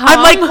sitcom?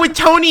 I'm like with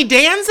Tony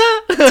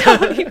Danza?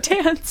 Tony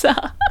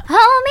Danza.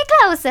 Hold me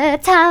closer,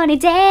 Tony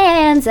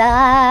Danza.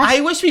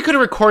 I wish we could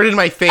have recorded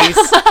my face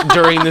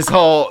during this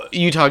whole,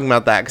 you talking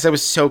about that, because I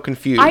was so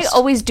confused. I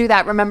always do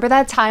that. Remember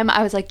that time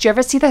I was like, do you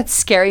ever see that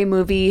scary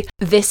movie,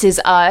 This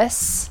Is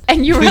Us?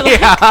 And you were like,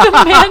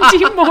 the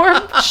Mandy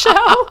Moore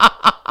show?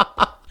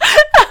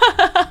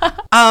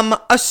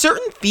 A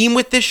certain theme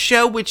with this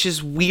show, which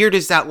is weird,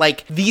 is that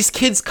like these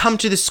kids come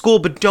to the school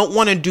but don't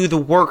want to do the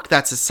work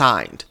that's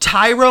assigned.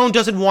 Tyrone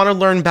doesn't want to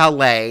learn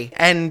ballet,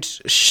 and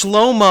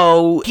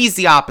Shlomo, he's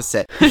the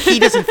opposite. He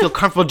doesn't feel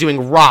comfortable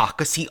doing rock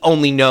because he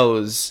only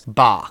knows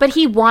Bach. But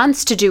he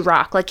wants to do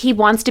rock. Like he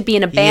wants to be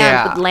in a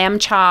band with lamb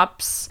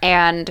chops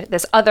and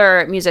this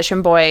other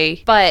musician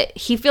boy, but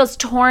he feels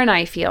torn,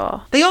 I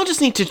feel. They all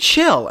just need to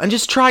chill and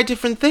just try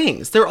different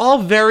things. They're all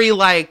very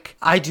like,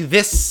 I do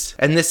this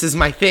and this is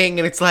my thing,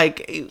 and it's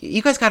like,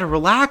 you guys gotta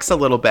relax a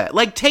little bit.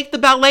 Like, take the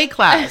ballet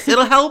class.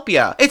 It'll help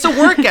you. It's a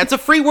workout. It's a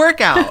free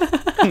workout.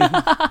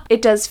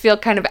 It does feel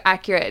kind of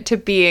accurate to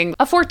being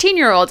a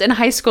 14-year-old in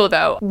high school,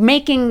 though.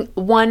 Making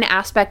one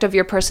aspect of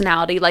your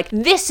personality, like,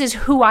 this is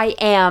who I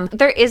am.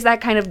 There is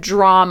that kind of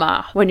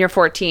drama when you're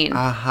 14.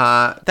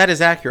 That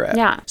is accurate.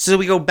 Yeah. So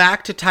we go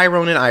back to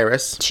Tyrone and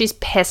Iris. She's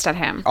pissed at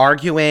him.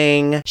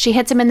 Arguing. She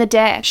hits him in the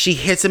dick. She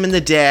hits him in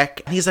the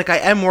dick. He's like, I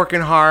am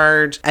working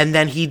hard. And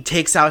then he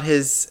takes out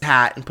his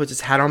hat and puts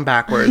his hat on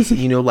backwards.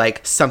 You know,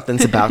 like,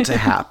 something's about to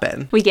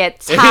happen. We get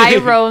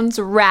Tyrone's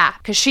rap.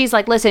 Because she's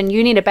like, listen,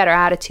 you need a better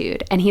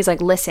attitude. And he's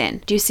like,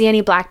 listen, do you see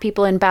any black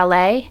people in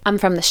ballet? I'm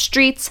from the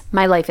streets.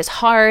 My life is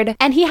hard.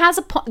 And he has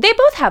a point. They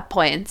both have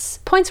points.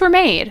 Points were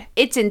made.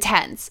 It's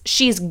intense.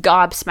 She's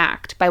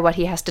gobsmacked by what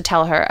he has to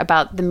tell her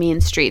about the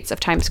mean streets of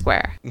Times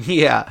Square.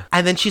 Yeah.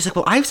 And then she's like,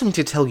 well, I have something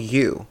to tell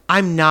you.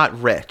 I'm not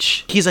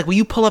rich. He's like, will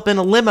you pull up in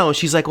a limo?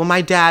 She's like, well,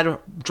 my dad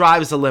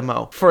drives a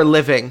limo for a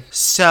living.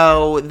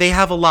 So they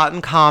have a lot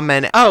in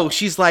common. Oh,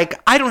 she's like,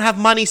 I don't have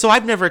money, so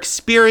I've never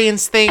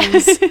experienced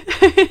things.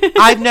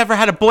 I've never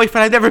had a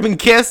boyfriend. I've never been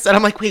kissed. And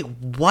I'm like, wait,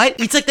 what?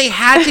 It's like they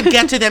had to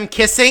get to them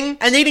kissing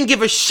and they didn't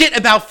give a shit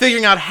about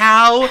figuring out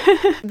how.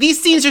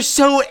 These scenes are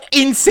so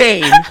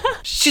insane.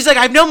 She's like,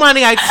 I have no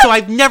money, so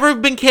I've never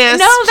been kissed.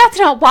 No, that's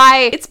not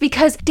why. It's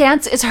because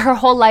dance is her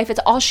whole life. It's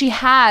all she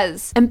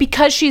has. And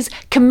because she's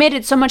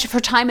committed so much of her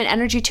time and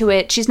energy to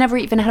it, she's never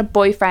even had a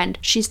boyfriend.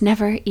 She's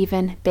never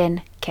even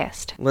been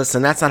kissed.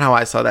 Listen, that's not how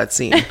I saw that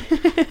scene.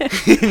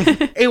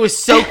 It was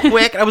so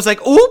quick. I was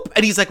like, oop.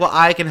 And he's like, well,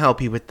 I can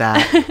help you with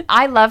that.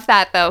 I love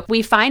that, though.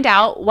 We find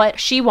out what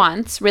she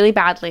wants really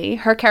badly.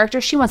 Her character,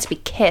 she wants to be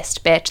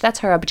kissed, bitch. That's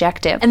her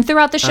objective. And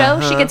throughout the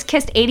show, she gets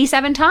kissed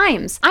 87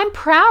 times. I'm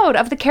proud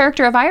of the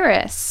character of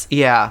Iris.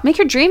 Yeah. Make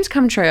your dreams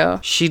come true.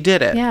 She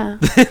did it. Yeah.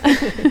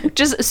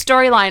 Just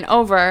storyline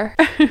over.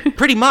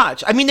 Pretty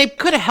much. I mean, they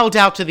could have held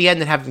out to the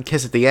end and have them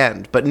kiss at the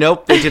end. But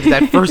nope, they did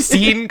that first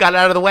scene, got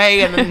out of the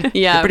way, and then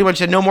they pretty much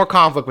had no more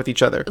conflict with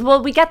each other.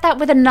 Well, we get that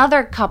with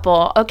another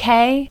couple,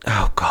 okay?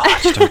 Oh,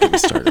 gosh. Don't get me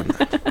started on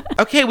that.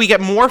 Okay, we get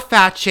more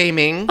fat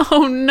shaming.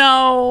 Oh,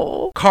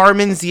 no.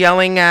 Carmen's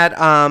yelling at,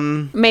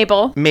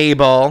 Mabel,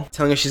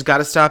 telling her she's got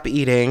to stop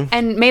eating.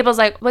 and Mabel's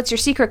like, what's your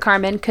secret,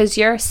 Carmen? Because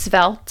you're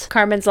svelte.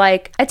 Carmen's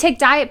like, I take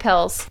diet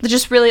pills.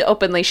 Just really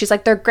openly. She's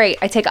like, they're great.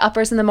 I take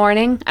uppers in the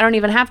morning. I don't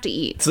even have to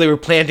eat. So they were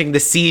planting the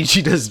seed.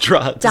 She does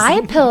drugs.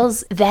 Diet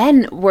pills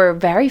then were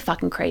very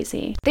fucking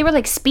crazy. They were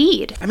like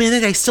speed. I mean,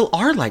 they still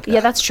are like that. Yeah,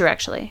 that's true,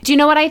 actually. Do you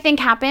know what I think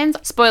happens?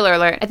 Spoiler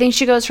alert. I think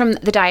she goes from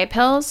the diet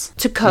pills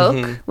to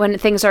Coke when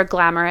things are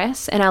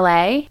glamorous in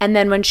LA. And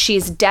then when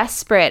she's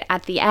desperate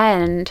at the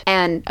end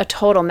and a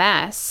total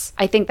mess,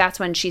 I think that's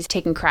when she's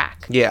taking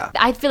crack. Yeah.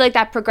 I feel like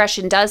that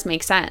progression does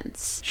make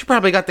sense. She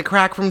probably got the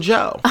crack from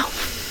Joe.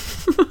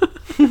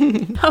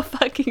 How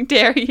fucking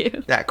dare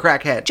you? That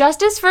crackhead.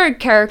 Justice for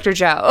character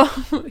Joe.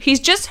 He's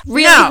just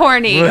really No.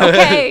 horny,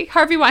 okay?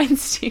 Harvey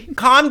Weinstein.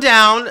 Calm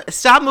down.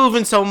 Stop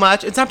moving so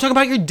much and stop talking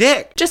about your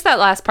dick. Just that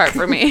last part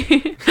for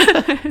me.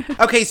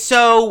 Okay,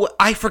 so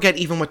I forget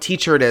even what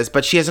teacher it is,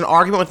 but she has an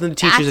argument with the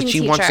teacher that acting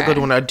she wants to teacher. go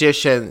to an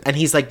audition, and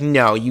he's like,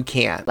 no, you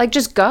can't. Like,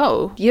 just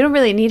go. You don't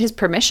really need his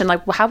permission.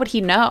 Like, how would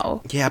he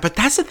know? Yeah, but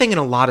that's the thing in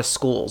a lot of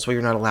schools where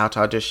you're not allowed to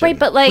audition. Right,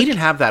 but, like- we didn't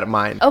have that in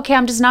mind. Okay,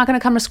 I'm just not going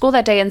to come to school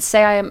that day and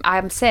say I'm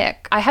I'm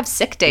sick. I have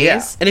sick days.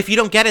 Yeah. And if you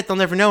don't get it, they'll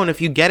never know. And if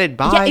you get it,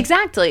 bye. Yeah,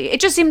 exactly. It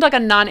just seemed like a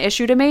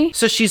non-issue to me.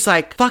 So she's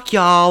like, fuck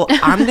y'all.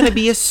 I'm going to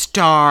be a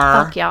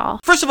star. Fuck y'all.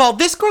 First of all,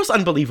 this girl's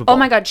unbelievable. Oh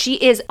my God. She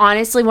is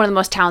honestly one of the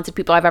most talented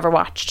people I've ever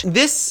watched.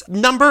 This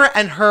number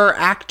and her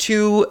Act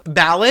 2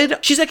 ballad,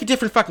 she's like a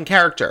different fucking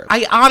character.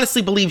 I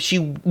honestly believe she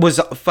was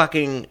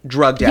fucking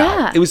drugged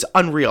out. It was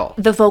unreal.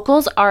 The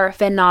vocals are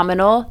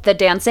phenomenal. The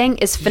dancing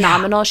is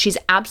phenomenal. Yeah. She's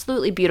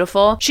absolutely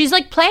beautiful. She's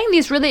like playing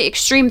these really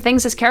extreme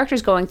things this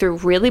character's going through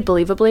really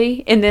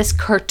believably in this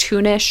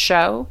cartoonish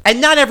show.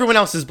 And not everyone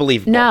else is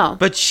believable. No.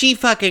 But she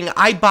fucking,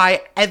 I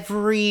buy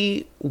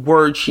every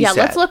word she said.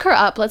 Yeah, let's look her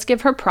up. Let's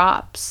give her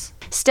props.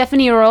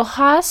 Stephanie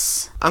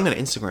Rojas. I'm going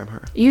to Instagram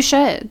her. You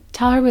should.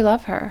 Tell her we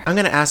love her. I'm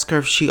going to ask her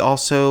if she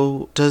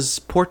also does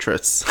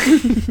portraits.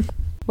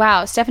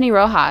 Wow, Stephanie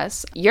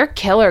Rojas, you're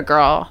killer,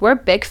 girl. We're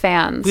big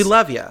fans. We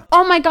love you.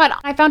 Oh my God,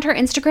 I found her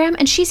Instagram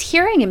and she's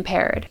hearing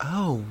impaired.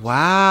 Oh,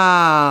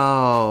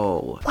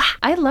 wow. Wow,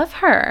 I love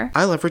her.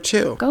 I love her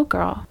too. Go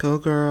girl. Go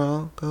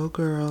girl. Go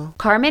girl.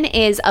 Carmen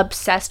is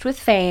obsessed with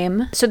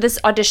fame. So this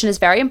audition is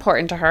very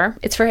important to her.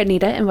 It's for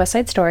Anita in West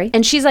Side Story.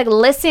 And she's like,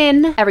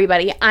 listen,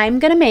 everybody, I'm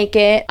gonna make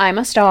it. I'm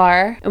a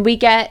star. And we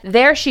get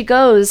There She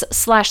Goes /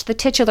 the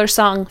titular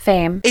song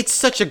Fame. It's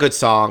such a good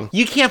song.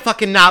 You can't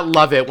fucking not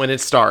love it when it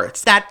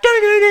starts. That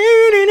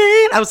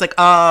I was like,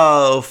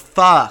 oh,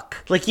 fuck.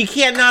 Like, you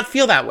can't not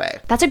feel that way.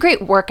 That's a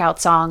great workout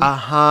song.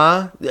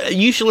 Uh-huh.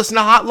 You should listen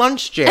to Hot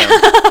Lunch Jam.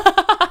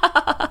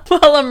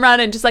 While I'm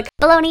running, just like,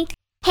 bologna,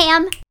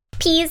 ham,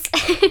 peas.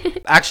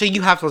 Actually,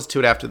 you have to listen to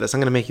it after this. I'm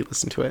going to make you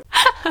listen to it.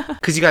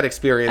 Because you got to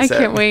experience it. I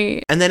can't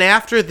wait. And then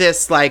after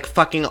this, like,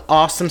 fucking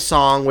awesome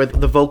song where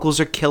the vocals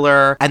are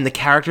killer and the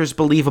character's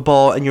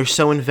believable and you're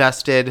so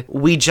invested,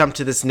 we jump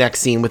to this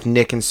next scene with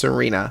Nick and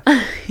Serena.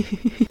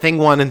 Thing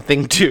 1 and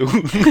thing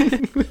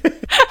 2.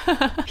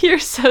 You're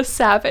so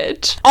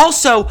savage.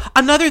 Also,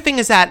 another thing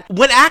is that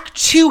when Act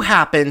 2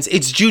 happens,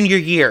 it's junior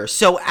year.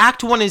 So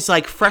Act 1 is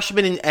like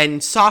freshman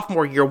and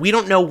sophomore year. We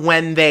don't know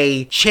when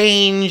they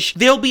change.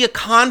 There'll be a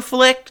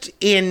conflict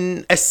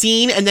in a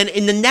scene, and then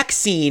in the next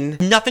scene,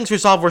 nothing's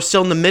resolved. We're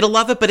still in the middle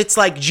of it, but it's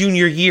like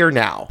junior year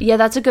now. Yeah,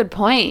 that's a good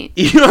point.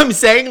 You know what I'm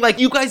saying? Like,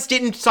 you guys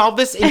didn't solve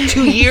this in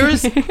 2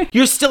 years.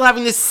 You're still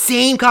having the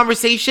same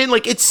conversation.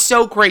 Like, it's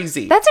so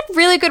crazy. That's a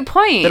really good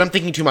point. But I'm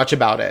thinking too much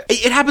about it.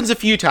 It happens a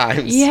few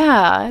times.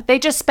 Yeah. They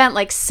just spent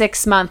like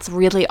 6 months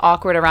really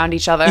awkward around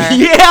each other.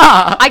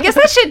 Yeah. I guess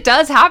that shit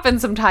does happen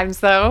sometimes,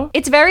 though.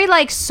 It's very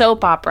like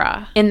soap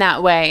opera in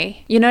that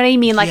way. You know what I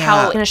mean? Like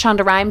how in a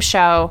Shonda Rhimes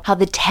show, how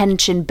the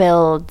tension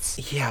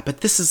builds. Yeah,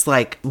 but this is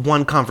like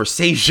one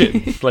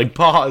conversation, like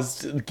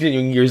paused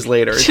years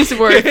later. Just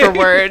word for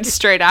word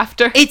straight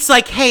after. It's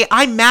like, hey,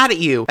 I'm mad at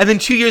you. And then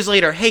 2 years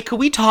later, hey, could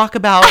we talk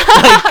about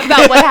like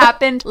about what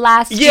happened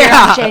last year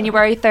on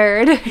January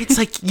 3rd? It's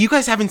like, you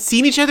guys haven't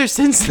seen each other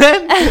since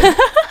then?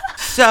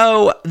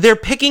 So they're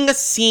picking a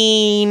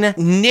scene.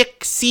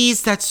 Nick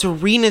sees that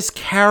Serena's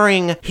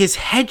carrying his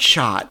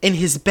headshot in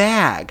his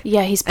bag.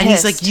 Yeah, he's pissed. And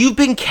he's like, you've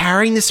been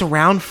carrying this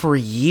around for a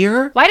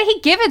year? Why did he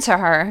give it to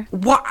her?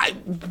 Why?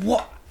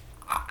 What?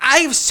 I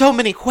have so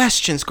many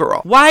questions,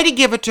 girl. Why'd you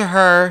give it to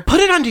her? Put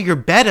it under your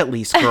bed at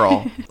least,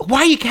 girl. Why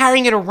are you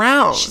carrying it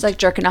around? She's like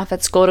jerking off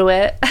at school to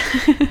it.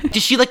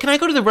 Did she like, can I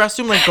go to the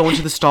restroom, like go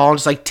into the stall and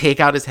just like take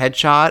out his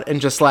headshot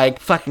and just like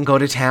fucking go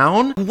to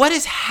town? What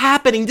is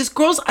happening? This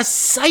girl's a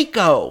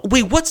psycho.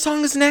 Wait, what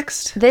song is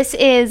next? This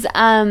is,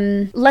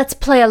 Let's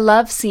Play a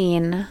Love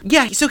Scene.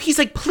 Yeah, so he's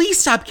like, please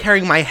stop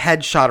carrying my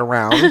headshot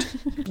around.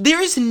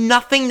 There is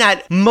nothing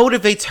that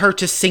motivates her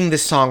to sing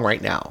this song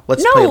right now.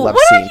 Let's play a love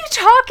scene. What are you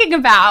talking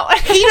about?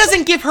 He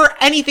doesn't give her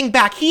anything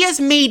back. He has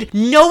made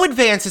no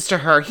advances to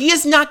her. He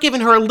has not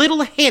given her a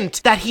little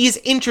hint that he is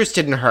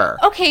interested in her.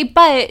 Okay,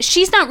 but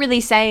she's not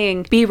really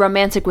saying be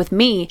romantic with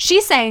me.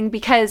 She's saying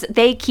because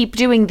they keep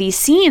doing these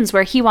scenes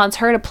where he wants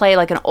her to play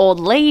like an old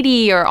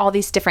lady or all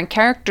these different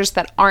characters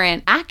that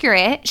aren't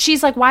accurate.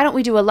 She's like, why don't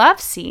we do a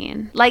love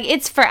scene? Like,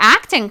 it's for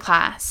acting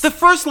class. The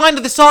first line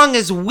of the song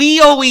is, we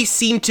always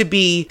seem to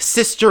be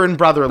sister and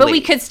brotherly. But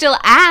we could still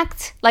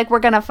act like we're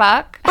gonna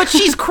fuck. But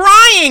she's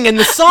crying in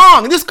the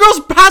song. This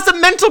girl has a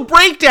mental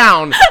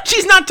breakdown.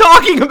 She's not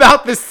talking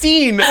about the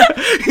scene.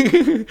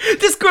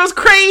 This girl's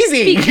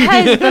crazy.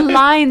 Because the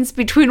lines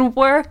between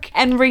work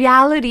and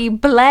reality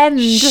blend.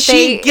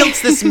 She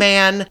guilts this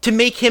man to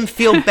make him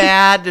feel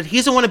bad that he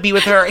doesn't want to be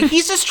with her.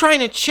 He's just trying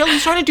to chill.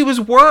 He's trying to do his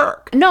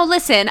work. No,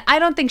 listen, I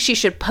don't think she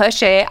should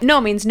push it.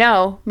 No means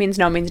no. Means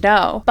no means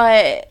no.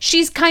 But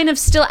she's kind of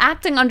still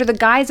acting under the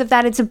guise of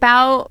that it's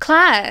about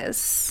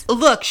class.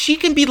 Look, she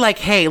can be like,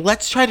 hey,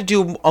 let's try to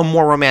do a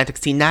more romantic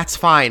scene. That's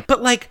fine.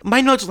 But like,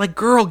 my notes are like,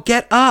 girl,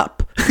 get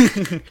up.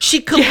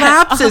 She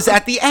collapses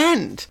at the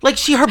end. Like,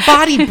 her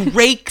body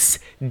breaks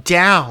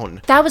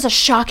down. That was a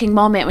shocking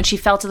moment when she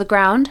fell to the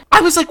ground.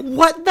 I was like,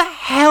 what the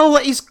hell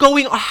is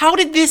going on? How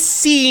did this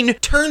scene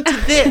turn to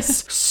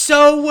this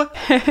so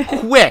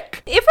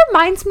quick? It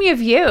reminds me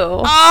of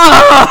you.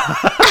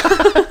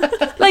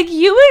 Like,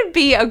 you would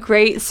be a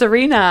great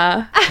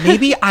Serena.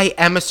 Maybe I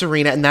am a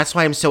Serena, and that's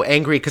why I'm so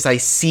angry, because I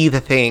see the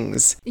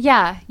things.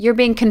 Yeah, you're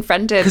being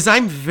confronted. Because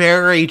I'm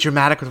very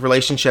dramatic with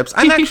relationships.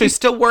 I'm actually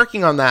still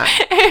working on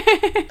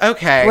that.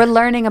 Okay. We're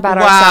learning about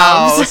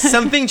wow, ourselves.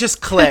 Something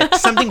just clicked.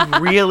 Something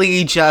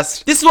really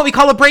just... This is what we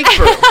call a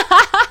breakthrough.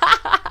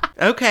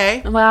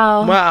 Okay.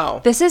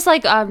 Wow. This is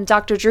like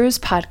Dr. Drew's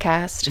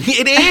podcast.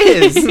 It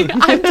is.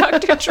 I'm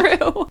Dr.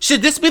 Drew.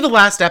 Should this be the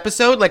last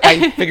episode? Like,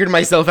 I figured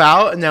myself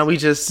out, and now we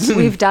just...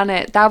 We've done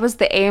it. That was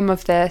the aim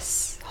of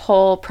this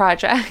whole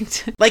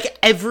project. Like,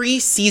 every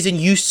season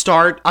you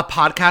start a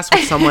podcast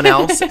with someone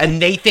else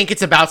and they think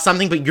it's about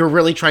something, but you're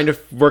really trying to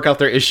work out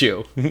their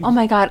issue. Oh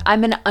my God,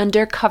 I'm an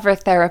undercover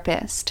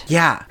therapist.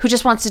 Yeah. Who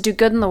just wants to do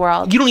good in the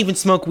world. You don't even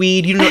smoke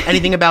weed. You don't know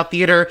anything about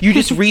theater. You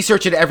just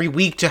research it every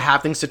week to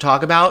have things to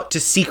talk about, to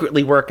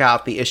secretly work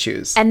out the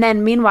issues. And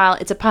then meanwhile,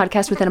 it's a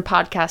podcast within a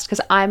podcast, because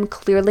I'm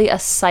clearly a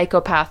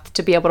psychopath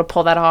to be able to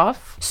pull that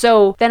off.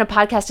 So then a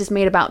podcast is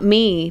made about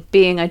me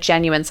being a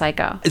genuine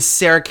psycho.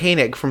 Sarah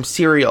Koenig from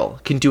Serial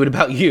can do it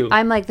about you.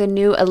 I'm like the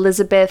new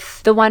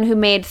Elizabeth, the one who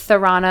made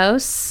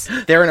Theranos.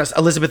 Theranos,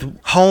 Elizabeth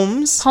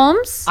Holmes.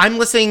 Holmes? I'm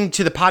listening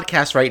to the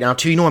podcast right now,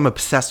 too. You know I'm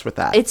obsessed with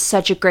that. It's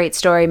such a great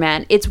story,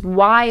 man. It's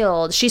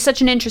wild. She's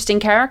such an interesting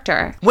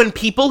character. When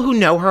people who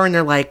know her and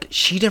they're like,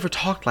 she never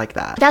talked like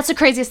that. That's the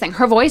craziest thing.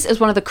 Her voice is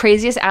one of the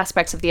craziest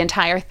aspects of the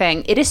entire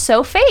thing. It is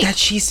so fake. That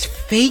she's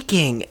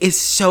faking is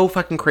so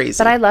fucking crazy.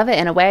 But I love it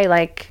in a way,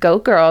 like, go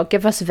girl,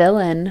 give us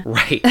villain.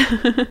 Right.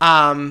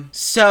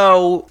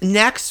 So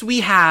next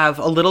we have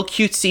a little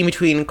cute scene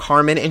between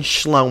Carmen and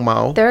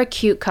Shlomo. They're a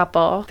cute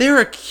couple. They're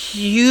a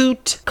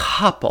cute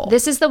couple.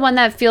 This is the one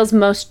that feels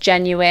most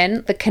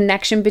genuine. The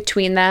connection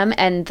between them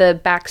and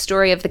the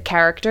backstory of the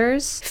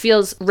characters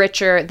feels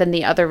richer than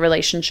the other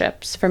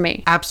relationships for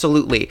me.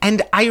 Absolutely.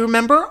 And I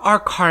remember our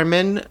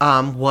Carmen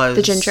was...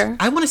 The ginger?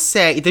 I want to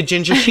say, the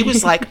ginger, she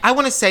was like, I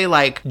want to say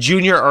like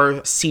junior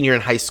or senior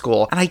in high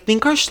school. And I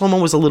think our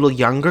Shlomo was a little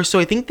younger, so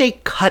I think they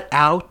cut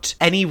out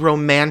any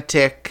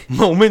romantic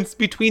moments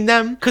between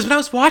them. Because when I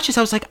was watching this,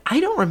 I was like, I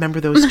don't remember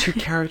those two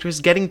characters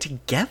getting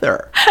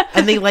together.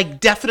 And they like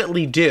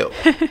definitely do.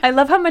 I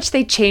love how much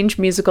they change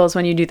musicals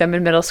when you do them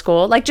in middle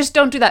school. Like, just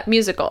don't do that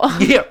musical.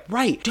 Yeah,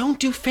 right. Don't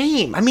do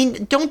Fame. I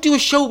mean, don't do a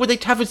show where they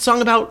have a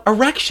song about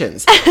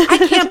erections.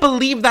 I can't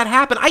believe that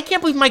happened. I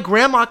can't believe my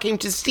grandma came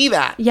to see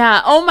that.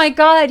 Yeah. Oh my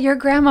God, your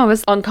grandma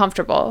was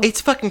uncomfortable.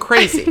 It's fucking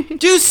crazy.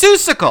 Do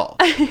Seussical.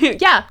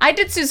 Yeah, I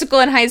did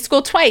Seussical in high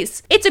school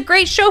twice. It's a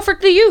great show for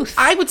the youth.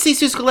 I would see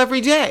Seussical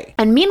every day.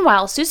 And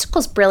meanwhile,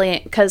 Seussical's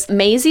brilliant because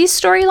Maisie's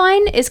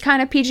storyline is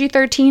kind of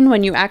PG-13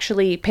 when you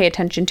actually pay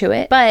attention to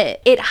it,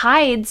 but it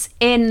hides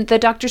in the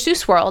Dr.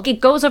 Seuss world. It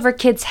goes over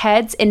kids'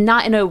 heads, and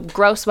not in a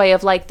gross way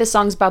of like, this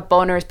song's about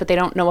boners, but they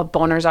don't know what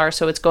boners are,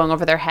 so it's going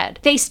over their head.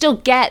 They still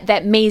get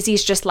that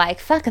Maisie's just like,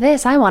 fuck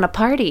this, I want to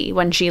party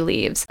when she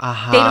leaves.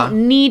 They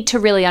don't need to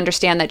really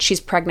understand that she's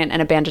pregnant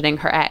and abandoning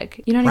her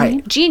egg. You know what I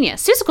mean?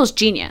 Genius. Seussical's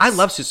genius. I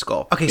love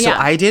Seussical. Okay, so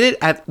I did it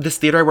at this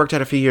theater I worked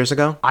at a few years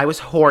ago. I was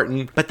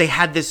Horton, but they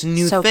had this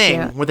new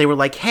thing where they were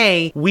like,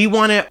 hey, we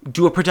want to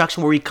do a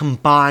production where we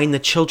combine the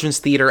children's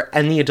theater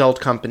and the adult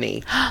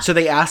company. So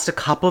they asked a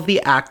couple of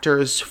the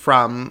actors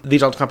from the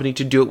adult company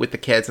to do it with the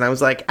kids. And I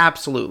was like,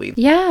 absolutely.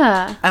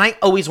 Yeah. And I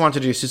always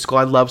wanted to do Seussical.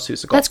 I love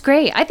Seussical. That's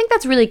great. I think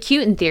that's really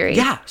cute in theory.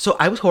 Yeah. So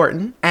I was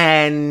Horton,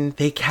 and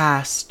they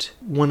cast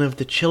one of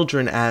the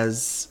children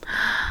as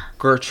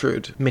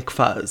Gertrude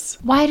McFuzz.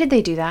 Why did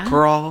they do that?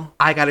 Girl,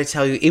 I gotta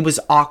tell you, it was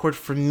awkward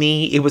for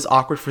me. It was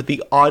awkward for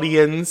the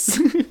audience.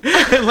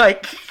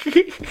 Like,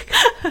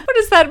 what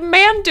is that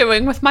man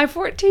doing with my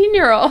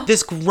 14-year-old?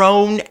 This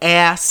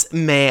grown-ass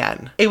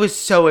man. It was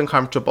so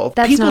uncomfortable.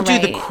 That's People not do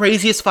right. the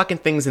craziest fucking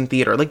things in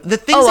theater. Like, the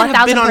things that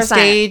have been on 1000%.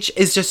 stage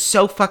is just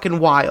so fucking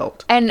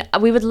wild. And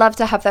we would love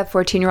to have that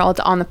 14-year-old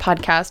on the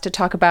podcast to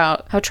talk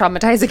about how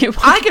traumatizing it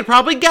was. I could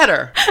probably get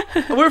her.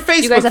 We're Facebook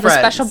friends. You guys have a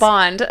special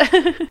bond.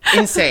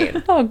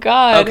 Insane. Oh,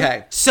 God.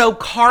 Okay. So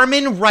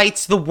Carmen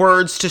writes the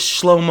words to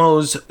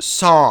Shlomo's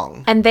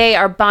song. And they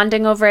are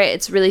bonding over it.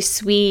 It's really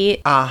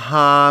sweet.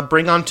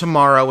 Bring On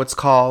Tomorrow, it's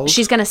called.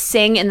 She's going to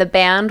sing in the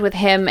band with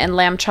him and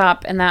Lamb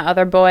Chop and that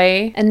other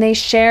boy. And they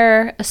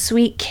share a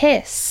sweet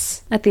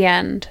kiss at the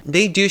end.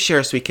 They do share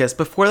a sweet kiss.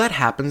 Before that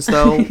happens,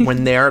 though,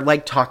 when they're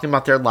like talking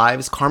about their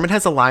lives, Carmen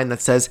has a line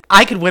that says,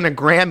 I could win a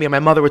Grammy and my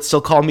mother would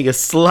still call me a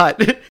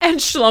slut. And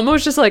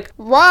Shlomo's just like,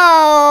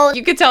 Whoa.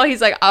 you could tell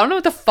he's like, I don't know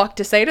what the fuck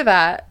to say to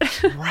that.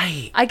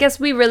 Right. I guess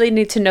we really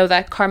need to know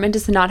that Carmen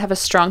does not have a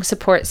strong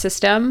support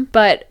system,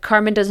 but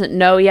Carmen doesn't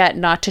know yet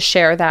not to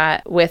share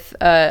that with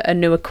a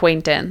new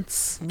acquaintance.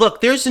 Yes.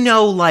 Look, there's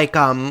no like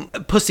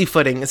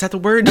pussyfooting. Is that the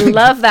word? I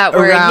love that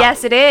word. Around-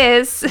 Yes, it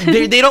is.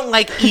 they don't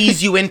like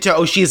ease you into,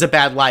 oh, she has a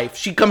bad life.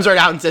 She comes right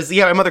out and says,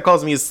 yeah, my mother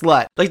calls me a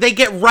slut. Like, they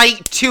get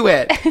right to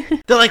it.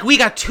 They're like, we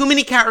got too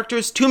many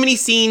characters, too many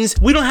scenes.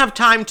 We don't have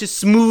time to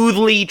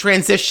smoothly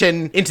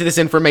transition into this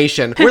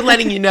information. We're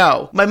letting you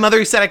know. My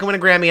mother said I could win a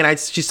Grammy and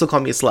she still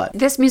called me a slut.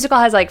 This musical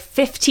has like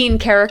 15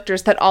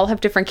 characters that all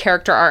have different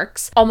character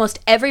arcs. Almost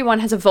everyone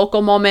has a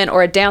vocal moment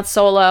or a dance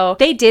solo.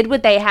 They did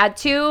what they had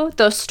to.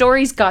 Those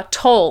stories got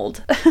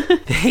told.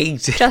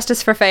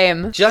 Justice for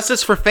fame.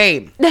 Justice for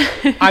fame.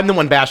 I'm the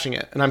one bashing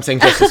it, and I'm saying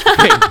justice for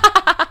fame.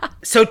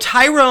 So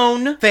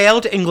Tyrone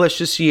failed English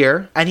this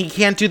year, and he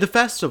can't do the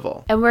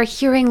festival. And we're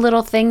hearing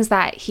little things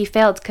that he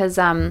failed because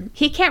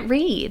he can't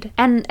read.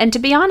 And to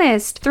be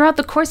honest, throughout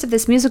the course of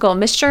this musical,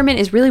 Miss Sherman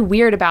is really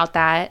weird about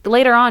that.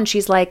 Later on,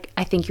 she's like,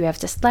 I think you have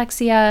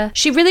dyslexia.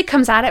 She really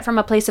comes at it from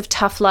a place of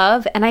tough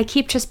love, and I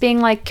keep just being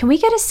like, can we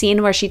get a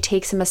scene where she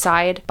takes him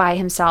aside by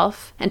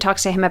himself and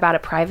talks to him about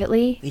it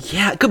privately?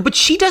 Yeah, but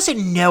she doesn't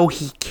know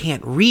he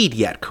can't read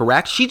yet,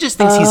 correct? She just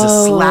thinks he's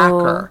a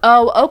slacker.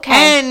 Oh,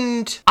 okay.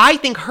 And I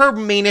think her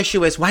main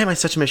issue is, why am I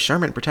such a Miss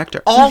Sherman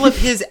protector? All of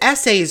his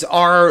essays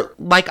are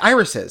like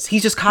Iris's.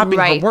 He's just copying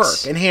her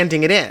work and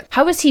handing it in.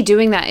 How is he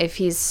doing that if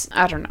he's,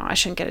 I don't know, I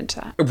shouldn't get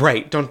into that.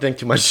 Right, don't think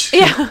too much.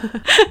 Yeah,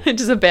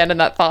 just abandon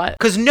that thought.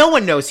 Because no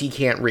one knows he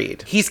can't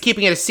read. He's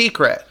keeping it a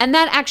secret. And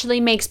that actually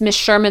makes Miss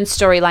Sherman's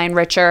storyline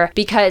richer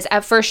because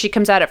at first she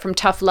comes at it from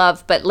tough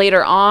love, but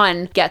later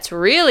on gets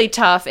really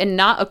tough in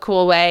not a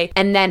cool way,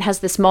 and then has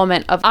this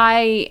moment of,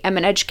 I am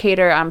an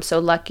educator, I'm so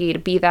lucky to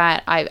be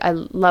that, I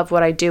love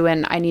what I do,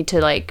 and I need to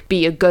like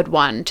be a good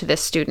one to this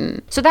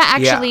student. So that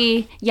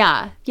actually,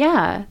 yeah,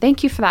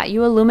 thank you for that.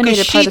 You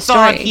illuminated part of the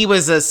story. She thought he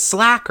was a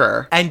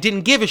slacker and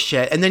didn't give a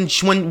shit. And then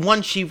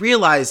once she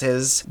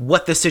realizes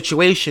what the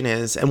situation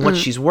is and what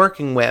she's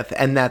working with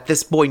and that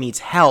this boy needs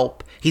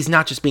help, he's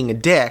not just being a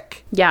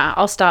dick. Yeah,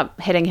 I'll stop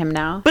hitting him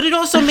now. But it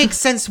also makes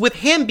sense with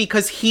him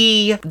because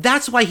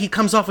that's why he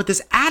comes off with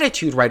this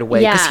attitude right away.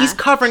 Because he's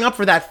covering up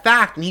for that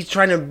fact and he's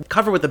trying to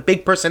cover with a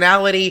big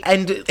personality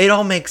and it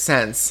all makes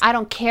sense. I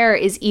don't care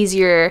is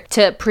easier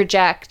to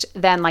project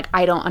than like,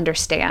 I don't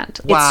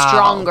understand. Wow. It's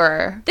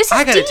stronger. This is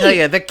I gotta deep. tell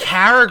you, the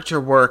character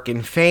work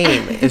in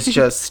Fame is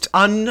just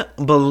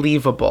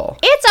unbelievable.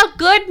 It's a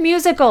good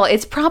musical.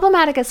 It's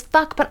problematic as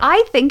fuck, but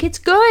I think it's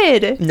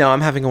good. No,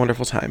 I'm having a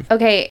wonderful time.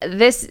 Okay,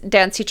 this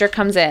dance teacher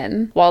comes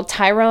in while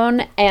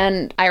Tyrone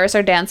and Iris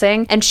are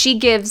dancing, and she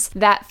gives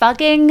that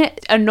fucking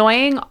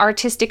annoying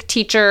artistic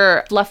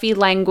teacher fluffy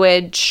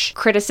language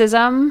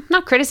criticism.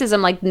 Not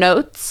criticism, like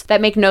notes that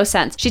make no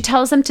sense. She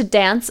tells them to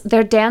dance.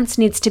 Their dance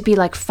needs to be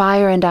like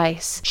fire and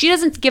ice. She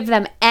doesn't give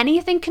them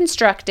anything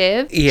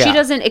constructive. Yeah. She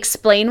doesn't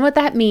explain what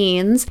that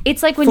means.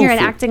 It's like when you're in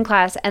acting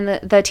class and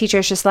the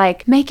teacher's just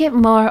like, make it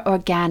more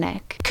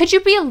organic. Could you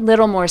be a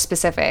little more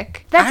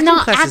specific? That's Acting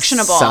not classes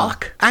actionable.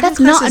 Suck. That's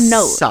Acting not a classes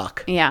note.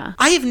 Suck. Yeah.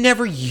 I have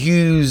never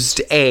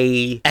used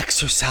a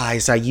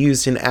exercise I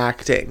used in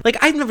acting. Like,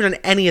 I've never done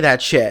any of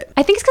that shit.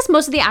 I think it's because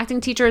most of the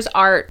acting teachers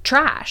are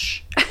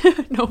trash.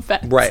 No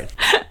offense. Right.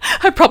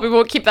 I probably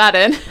won't keep that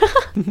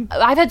in.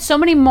 I've had so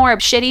many more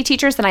shitty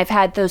teachers than I've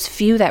had those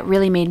few that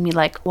really made me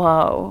like,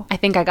 whoa, I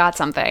think I got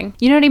something.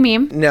 You know what I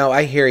mean? No,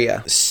 I hear you.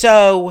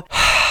 So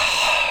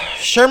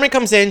Sherman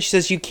comes in, she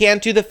says, you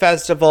can't do the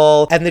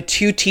festival, and the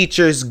two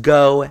teachers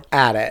go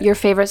at it. Your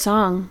favorite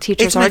song,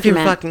 Teacher's It's my Argument.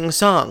 favorite fucking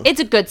song.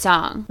 It's a good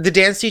song. The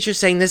dance teacher's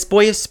saying, this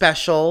boy is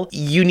special,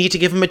 you need to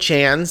give him a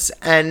chance,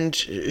 and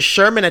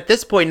Sherman at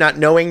this point, not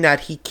knowing that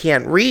he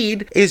can't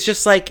read, is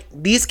just like,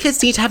 these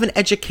kids need to have an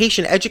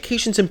education.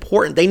 Education's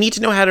important. They need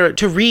to know how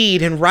to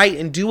read and write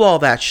and do all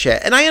that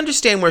shit. And I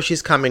understand where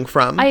she's coming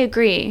from. I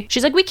agree.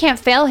 She's like, we can't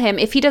fail him.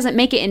 If he doesn't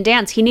make it in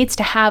dance, he needs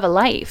to have a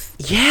life.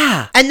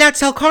 Yeah. And that's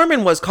how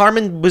Carmen was. Carmen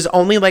was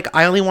only like,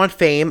 I only want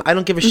fame. I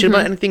don't give a shit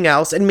about anything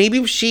else. And maybe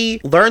if she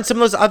learned some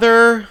of those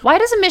other Why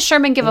doesn't Miss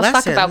Sherman give a fuck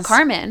lessons. about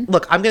Carmen?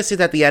 Look, I'm going to say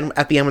that at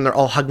the end when they're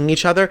all hugging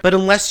each other. But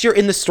unless you're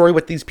in the story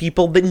with these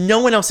people, then no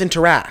one else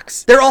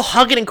interacts. They're all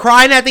hugging and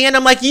crying at the end.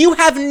 I'm like, you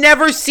have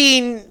never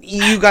seen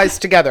you guys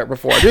together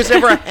before. There's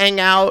never a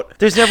hangout.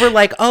 There's never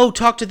like, oh,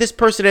 talk to this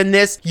person and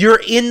this.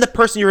 You're in the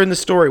person you're in the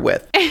story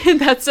with.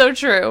 That's so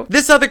true.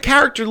 This other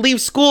character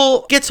leaves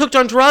school, gets hooked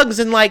on drugs,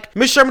 and like,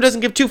 Miss Sherman doesn't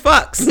give two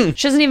fucks.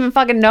 She doesn't even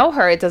fucking know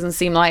her, it doesn't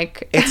seem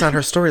like. It's not her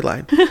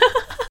storyline.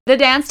 The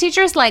dance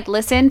teacher's like,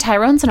 listen,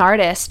 Tyrone's an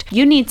artist.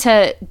 You need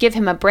to give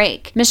him a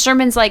break. Miss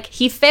Sherman's like,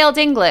 he failed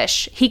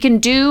English. He can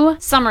do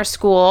summer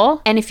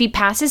school. And if he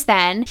passes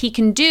then, he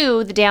can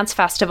do the dance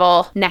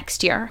festival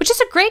next year, which is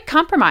a great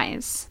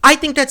compromise. I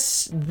think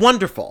that's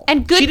wonderful.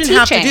 And good She didn't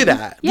teaching. have to do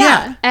that.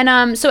 Yeah.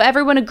 And so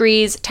everyone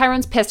agrees.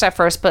 Tyrone's pissed at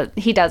first, but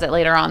he does it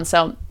later on.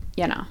 So,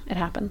 you know, it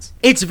happens.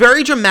 It's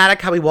very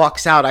dramatic how he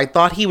walks out. I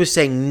thought he was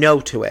saying no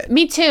to it.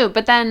 Me too.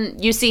 But then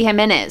you see him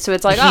in it. So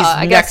it's like,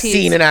 I Next guess he's...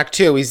 scene in Act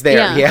 2, he's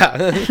there.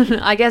 Yeah.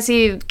 I guess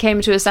he came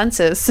to his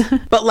senses.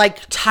 But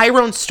like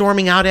Tyrone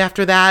storming out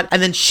after that.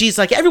 And then she's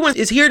like, everyone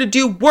is here to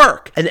do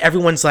work. And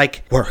everyone's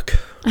like, work.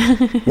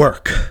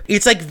 work.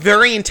 It's like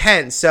very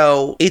intense.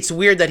 So it's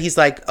weird that he's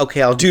like,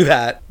 okay, I'll do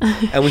that.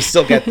 And we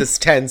still get this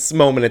tense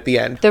moment at the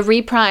end. The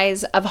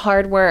reprise of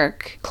Hard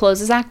Work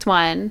closes Act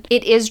 1.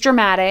 It is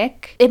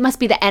dramatic. It must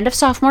be the end of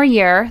sophomore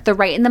year. They're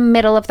right in the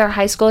middle of their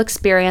high school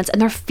experience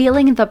and they're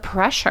feeling the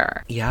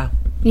pressure. Yeah.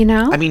 You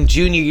know? I mean,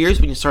 junior year's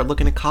when you start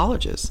looking at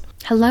colleges.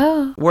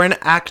 Hello. We're in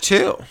Act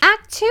 2.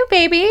 Act 2,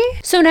 baby.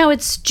 So now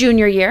it's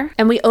junior year,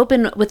 and we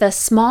open with a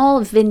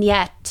small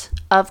vignette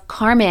of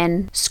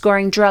Carmen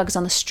scoring drugs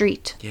on the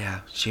street. Yeah,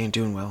 she ain't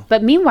doing well.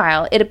 But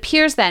meanwhile, it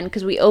appears then,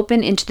 because we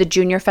open into the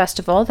junior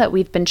festival that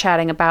we've been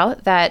chatting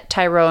about, that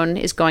Tyrone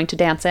is going to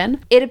dance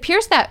in, it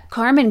appears that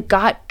Carmen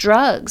got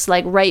drugs,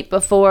 like right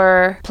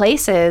before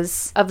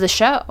places of the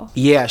show.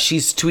 Yeah,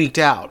 she's tweaked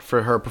out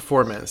for her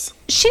performance.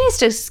 She needs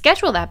to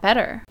schedule that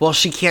better. Well,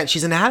 she can't.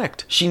 She's an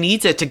addict. She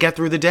needs it to get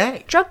through the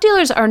day. Drug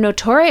dealers are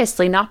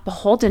notoriously not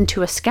beholden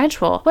to a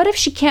schedule. What if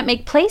she can't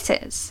make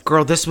places?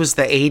 Girl, this was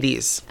the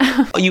 80s.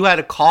 You had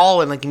to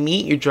call and like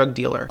meet your drug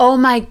dealer. Oh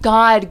my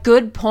God,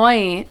 good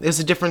point. It was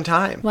a different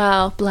time.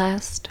 Well,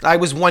 blessed. I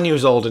was 1 year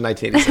old in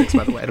 1986,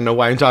 by the way. I don't know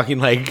why I'm talking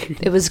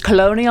like... It was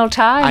colonial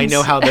times. I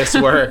know how this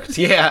worked.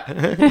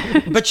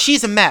 Yeah. But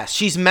she's a mess.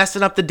 She's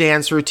messing up the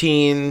dance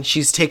routine.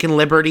 She's taking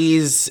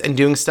liberties and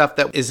doing stuff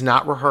that is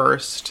not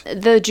rehearsed.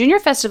 The junior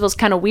festival is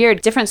kind of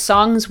weird. Different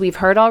songs we've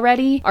heard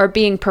already are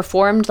being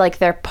performed like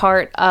they're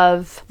part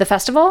of the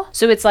festival.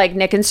 So it's like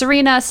Nick and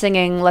Serena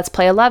singing Let's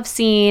Play a Love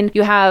Scene.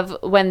 You have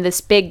when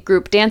this big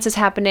group dance is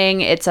happening,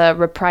 it's a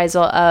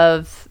reprisal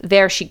of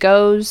There She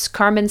Goes,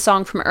 Carmen's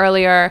song from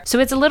earlier. So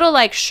it's a little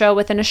like show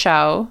within a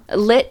show.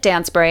 Lit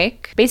dance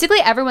break. Basically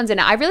everyone's in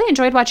it. I really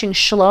enjoyed watching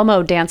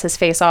Shlomo dance his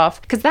face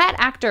off because that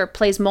actor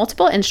plays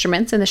multiple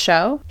instruments in the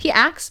show. He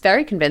acts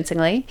very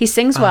convincingly. He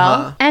sings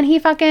well and he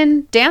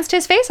fucking danced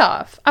his face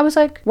off. I was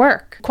like,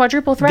 work.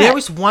 Quadruple threat. There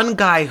was one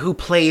guy who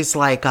plays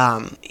like,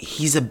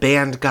 he's a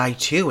band guy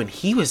too, and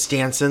he was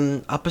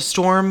dancing up a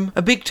storm.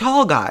 A big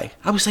tall guy.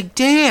 I was like,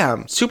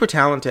 damn. Super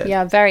talented.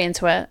 Yeah, very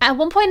into it. At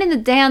one point in the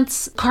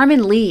dance,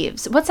 Carmen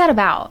leaves. What's that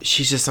about?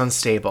 She's just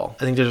unstable.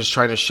 I think they're just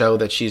trying to show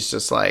that she's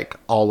just like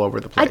all over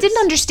the place. I didn't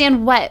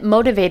understand what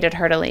motivated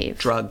her to leave.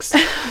 Drugs.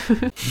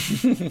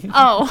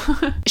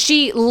 Oh.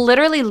 She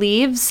literally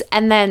leaves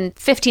and then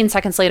 15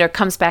 seconds later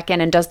comes back in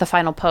and does the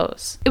final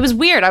pose. It was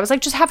weird. I was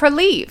like, just have her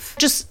leave.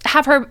 Just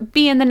have her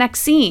be in the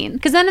next scene.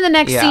 Because then in the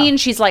next scene,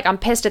 she's like, I'm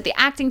pissed at the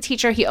acting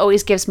teacher. He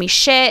always gives me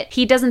shit.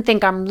 He doesn't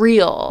think I'm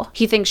real.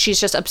 He thinks she's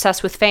just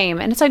obsessed with fame.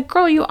 And it's like,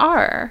 girl, you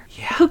are.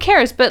 Yeah. Who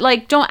cares? But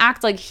like, don't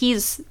act like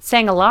he's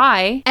saying a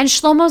lie. And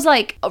Shlomo's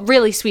like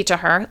really sweet to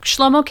her.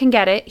 Shlomo can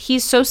get it.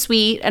 He's so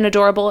sweet and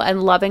adorable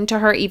and loving to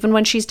her even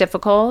when she's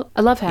difficult.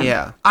 I love him.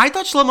 Yeah. I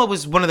thought Shlomo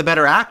was one of the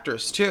better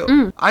actors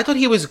too. I thought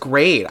he was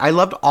great. I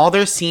loved all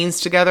their scenes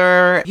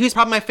together. He was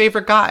probably my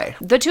favorite guy.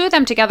 The two of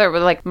them together were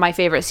like my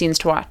favorite scenes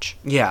to watch.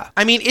 Yeah.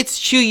 I mean, it's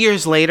 2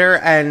 years later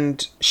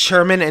and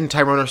Sherman and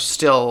Tyrone are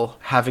still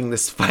having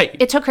this fight.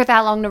 It took her that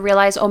long to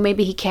realize, oh,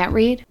 maybe he can't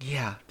read.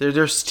 Yeah.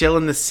 They're still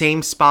in the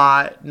same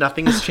spot.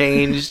 Nothing has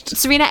changed.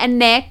 Serena and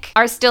Nick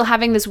are still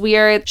having this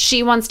weird,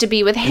 she wants to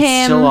be with him.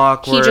 It's so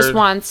awkward. He just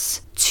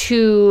wants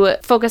to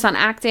focus on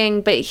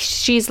acting, but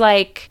she's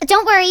like,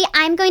 don't worry,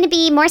 I'm going to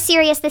be more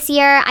serious this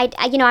year.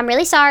 I'm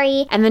really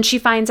sorry. And then she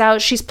finds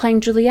out she's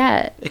playing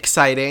Juliet.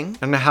 Exciting. I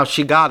don't know how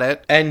she got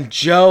it. And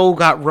Joe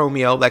got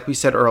Romeo, like we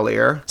said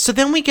earlier. So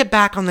then we get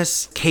back on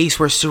this case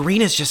where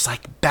Serena's just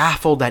like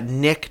baffled that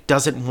Nick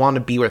doesn't want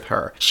to be with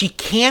her. She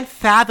can't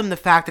fathom the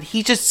fact that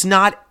he's just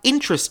not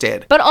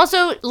interested. But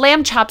also,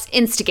 Lamb Chops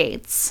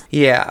instigates.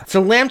 Yeah.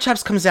 So Lamb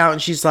Chops comes out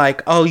and she's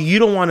like, oh, you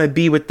don't want to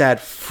be with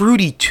that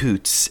Fruity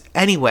Toots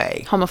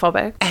anyway.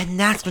 Homophobic. And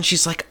that's when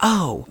she's like,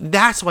 oh,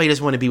 that's why he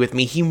doesn't want to be with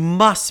me. He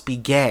must be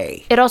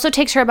gay. It also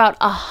takes her about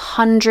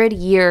 100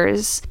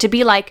 years to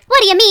be like,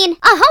 what do you mean? A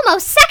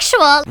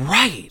homosexual?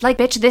 Right. Like,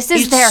 bitch, this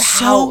is It's their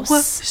so house.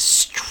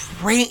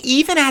 strange,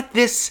 even at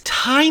this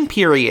time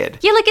period.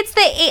 Yeah, like it's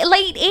the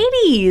late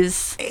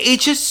 80s.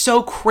 It's just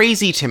so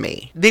crazy to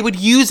me. They would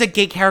use a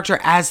gay character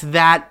as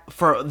that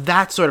for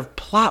that sort of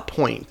plot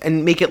point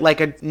and make it like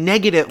a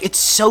negative. It's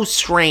so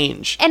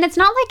strange. And it's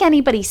not like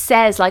anybody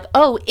says like,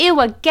 oh, ew,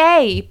 a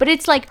gay. But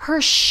it's like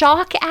her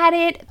shock at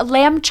it,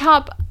 Lamb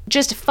Chop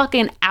just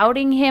fucking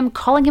outing him,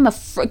 calling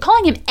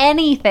him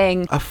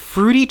anything. A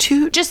Fruity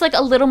Toot? Just like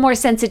a little more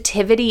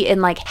sensitivity in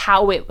like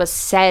how it was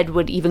said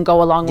would even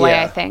go a long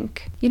way, I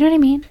think. You know what I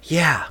mean?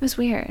 Yeah. It was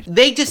weird.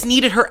 They just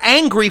needed her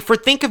angry for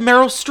Think of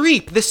Meryl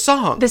Streep, this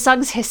song. The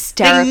song's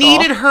hysterical. They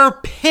needed her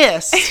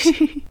pissed.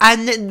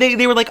 And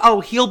they were like,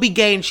 oh, he'll be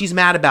gay and she's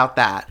mad about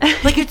that.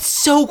 Like, it's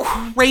so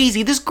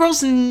crazy. This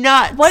girl's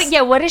nuts.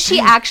 What is she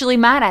actually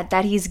mad at?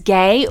 That he's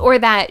gay or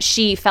that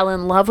she fell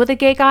in love with a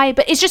gay guy?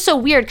 But it's just so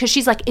weird because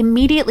she's like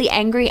immediately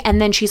angry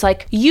and then she's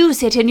like,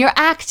 use it in your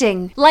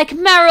acting. Like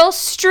Meryl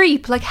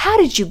Streep. Like, how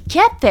did you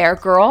get there,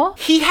 girl?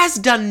 He has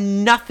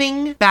done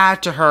nothing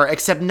bad to her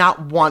except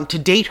not want to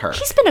date her.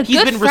 He's been a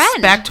good friend.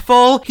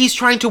 Respectful. He's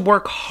trying to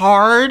work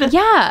hard.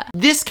 Yeah.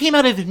 This came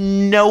out of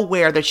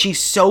nowhere that she's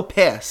so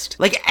pissed.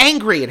 Like,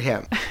 angry at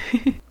him.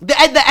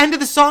 At the end of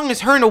the song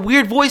is her in a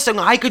weird voice saying,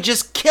 I could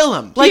just kill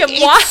him. Like,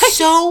 Yeah, why? it's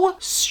so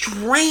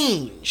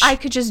strange. I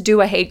could just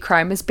do a hate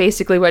crime is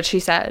basically what she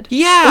said.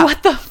 Yeah.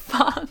 What the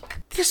fuck?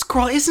 This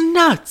girl is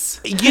nuts.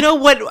 You know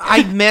what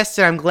I missed,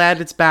 and I'm glad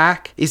it's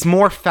back, is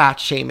more fat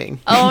shaming.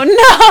 Oh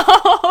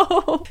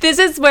no! This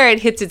is where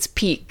it hits its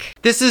peak.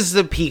 This is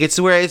the peak. It's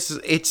where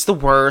it's the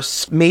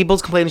worst.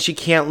 Mabel's complaining she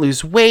can't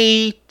lose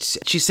weight.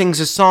 She sings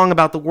a song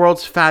about the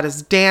world's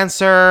fattest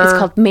dancer. It's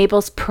called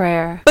Mabel's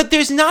Prayer. But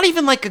there's not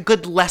even like a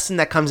good lesson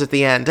that comes at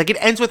the end. Like, it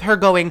ends with her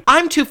going,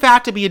 I'm too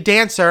fat to be a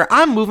dancer.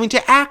 I'm moving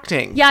to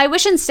acting. Yeah, I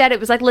wish instead it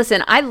was like,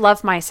 listen, I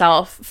love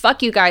myself.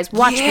 Fuck you guys.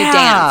 Watch me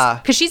dance.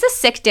 Because she's a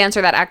sick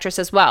dancer, that actress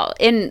as well.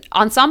 In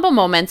ensemble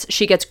moments,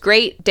 she gets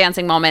great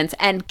dancing moments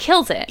and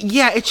kills it.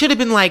 Yeah, it should have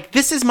been like,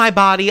 this is my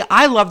body.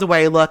 I love the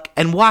way I look.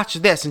 And watch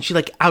this. And she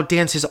like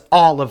outdances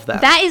all of them.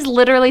 That is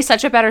literally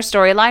such a better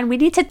storyline. We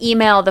need to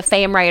email the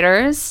Fame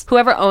writers,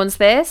 whoever owns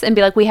this, and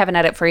be like, we have an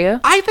edit for you.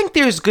 I think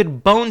there's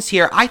good bones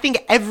here. I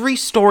think every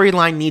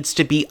storyline needs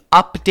to be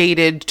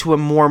updated to a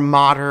more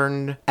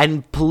modern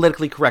and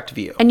politically correct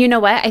view. And you know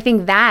what? I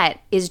think that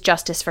is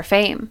justice for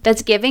Fame.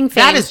 That's giving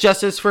Fame That is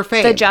justice for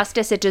Fame. the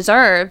justice it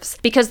deserves,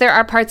 because there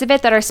are parts of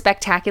it that are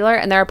spectacular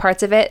and there are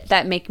parts of it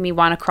that make me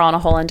want to crawl in a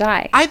hole and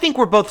die. I think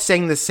we're both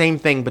saying the same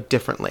thing, but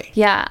differently.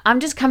 Yeah, I'm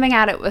just coming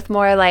at it with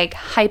more like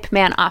hype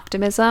man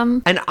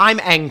optimism. And I'm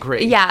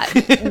angry. Yeah,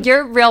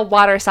 you're real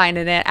water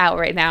signing it out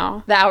right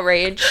now, the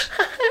outrage.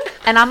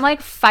 And I'm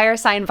like fire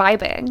sign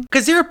vibing.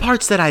 Because there are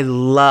parts that I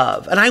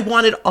love, and I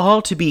want it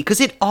all to be, because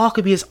it all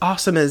could be as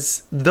awesome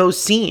as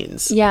those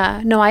scenes.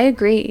 Yeah, no, I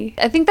agree.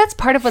 I think that's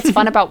part of what's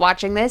fun about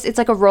watching this. It's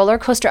like a roller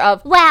coaster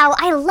of, Wow,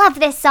 I love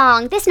this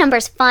song. This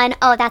number's fun.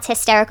 Oh, that's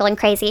hysterical and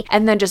crazy.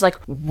 and then just like,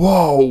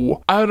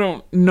 Whoa, I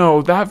don't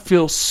know. That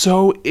feels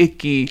so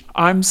icky.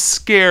 I'm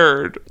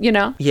scared. you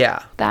know,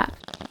 Yeah. that.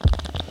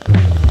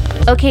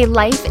 Okay,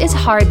 life is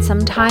hard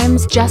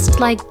sometimes, just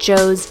like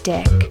Joe's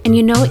dick. And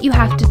you know what you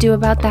have to do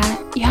about that?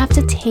 You have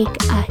to take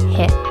a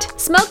hit.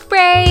 Smoke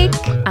break!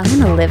 I'm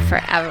gonna live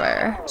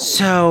forever.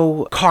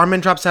 So,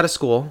 Carmen drops out of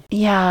school.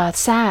 Yeah, it's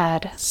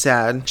sad.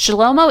 Sad.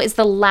 Shlomo is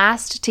the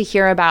last to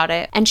hear about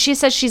it, and she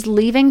says she's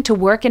leaving to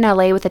work in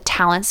LA with a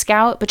talent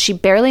scout, but she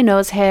barely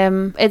knows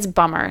him. It's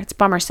bummer. It's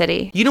bummer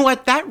city. You know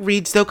what? That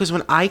reads, though, because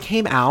when I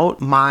came out,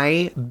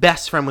 my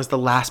best friend was the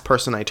last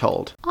person I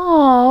told.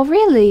 Oh,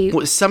 really?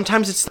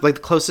 Sometimes it's like the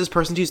closest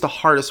person to you is the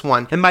hardest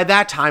one. And by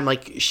that time,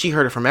 like, she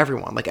heard it from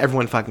everyone. Like,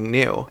 everyone fucking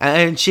knew.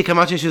 And she came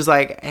up to me and she was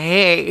like,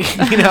 hey,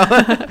 you know?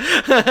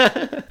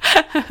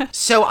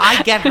 So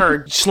I get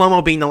her,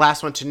 Shlomo being the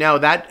last one to know.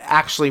 That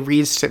actually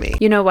reads to me.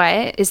 You know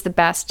what is the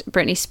best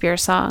Britney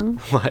Spears song?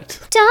 What?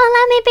 Don't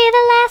let me be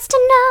the last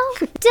to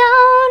know.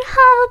 Don't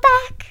hold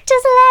back.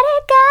 Just let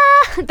it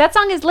go. That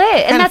song is lit,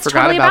 and Kinda that's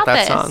forgot totally about about that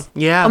this. song.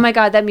 Yeah. Oh my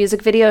god, that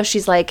music video,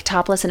 she's like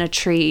topless in a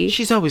tree.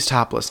 She's always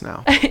topless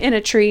now. In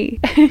a tree.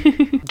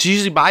 She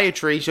usually by a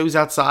tree. She was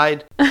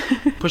outside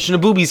pushing the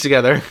boobies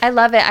together. I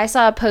love it. I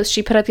saw a post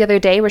she put up the other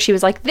day where she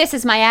was like, "This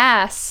is my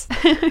ass."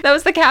 That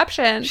was the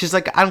caption. She's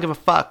like, I don't give a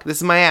fuck. This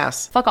is my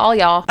ass. Fuck all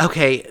y'all.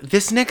 Okay,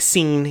 this next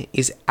scene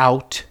is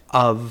out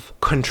of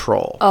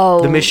control.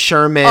 Oh. The Miss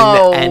Sherman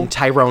and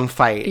Tyrone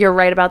fight. You're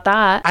right about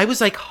that. I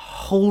was like,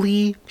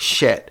 holy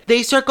shit.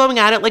 They start going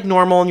at it like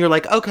normal, and you're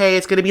like, okay,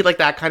 it's gonna be like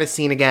that kind of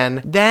scene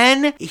again.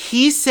 Then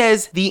he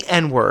says the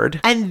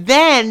N-word, and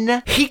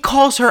then he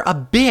calls her a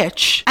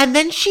bitch, and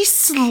then she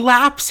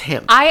slaps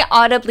him. I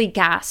audibly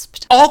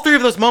gasped. All three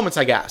of those moments,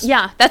 I guess.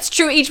 Yeah, that's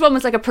true. Each one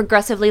was like a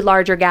progressively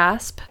larger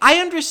gasp. I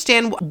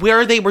understand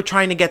where they were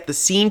trying to get the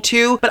scene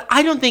to, but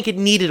I don't think it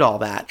needed all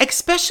that.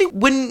 Especially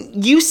when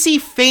you see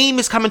Fame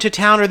is coming to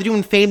town, or they're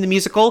doing Fame the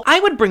musical. I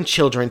would bring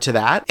children to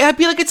that. I'd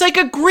be like, it's like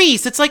a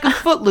Grease. It's like a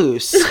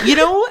Footloose. You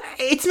know?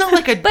 It's not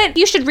like a... But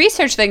you should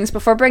research things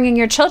before bringing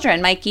your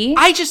children, Mikey.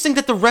 I just think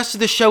that the rest of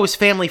the show is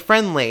family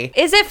friendly.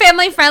 Is it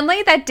family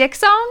friendly, that dick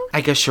song?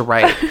 I guess you're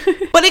right.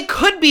 But it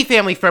could be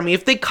family friendly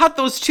if they cut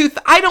those two...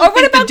 I don't Or what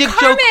think the about dick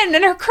Carmen joke...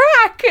 and her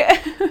crack?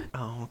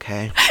 Oh,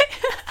 okay.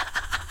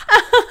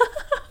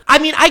 I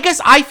mean, I guess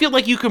I feel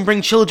like you can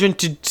bring children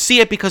to see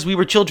it because we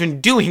were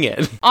children doing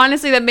it.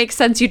 Honestly, that makes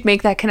sense. You'd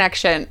make that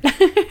connection.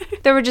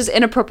 There were just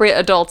inappropriate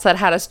adults that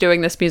had us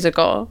doing this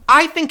musical.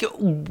 I think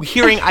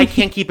hearing I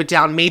Can't Keep It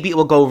Down, maybe it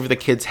will go over the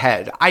kid's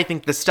head. I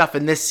think the stuff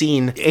in this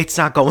scene, it's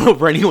not going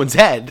over anyone's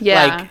head.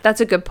 Yeah, Like, that's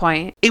a good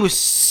point. it was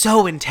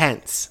so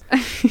intense.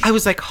 I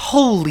was like,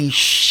 holy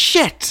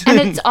shit. And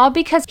it's all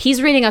because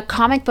he's reading a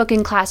comic book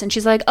in class and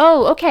she's like,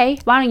 oh, okay,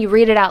 why don't you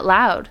read it out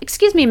loud?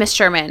 Excuse me, Miss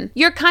Sherman.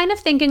 You're kind of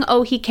thinking,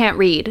 oh, he can't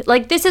read.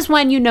 Like, this is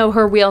when you know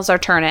her wheels are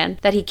turning,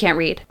 that he can't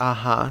read.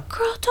 Uh-huh.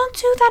 Girl, don't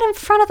do that in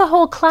front of the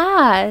whole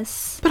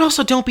class. But also,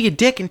 also don't be a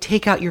dick and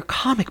take out your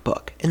comic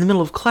book in the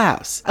middle of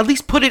class. At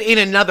least put it in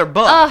another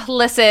book. Ugh,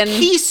 listen.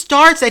 He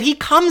starts it. He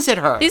comes at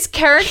her. These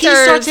characters. He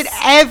starts it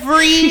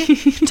every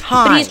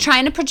time. But he's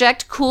trying to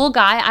project cool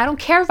guy, I don't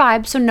care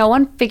vibe, so no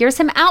one figures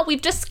him out.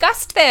 We've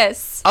discussed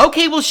this.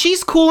 Okay, well,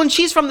 she's cool and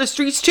she's from the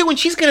streets too, and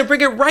she's gonna bring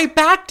it right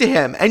back to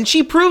him. And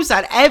she proves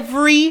that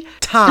every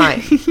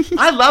time.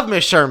 I love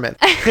Miss Sherman.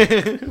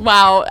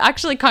 Wow,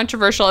 actually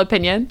controversial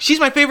opinion. She's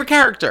my favorite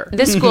character.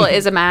 This school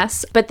is a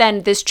mess, but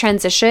then this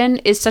transition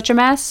is such a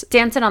mess.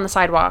 Dancing on the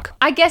sidewalk.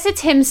 I guess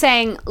it's him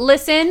saying,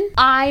 listen,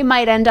 I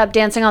might end up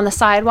dancing on the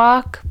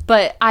sidewalk,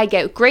 but I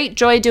get great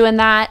joy doing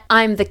that.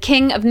 I'm the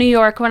king of New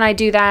York when I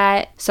do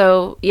that.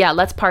 So yeah,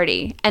 let's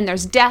party. And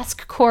there's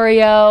desk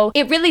choreo.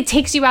 It really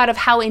takes you out of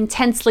how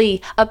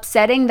intensely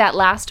upsetting that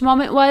last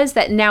moment was,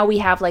 that now we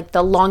have like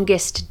the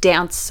longest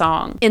dance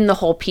song in the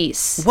whole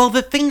piece. Well,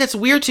 the thing that's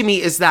weird to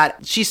me is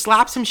that she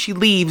slaps him, she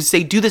leaves,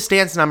 they do this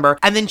dance number,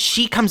 and then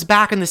she comes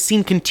back and the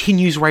scene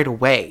continues right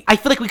away. I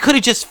feel like we could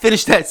have just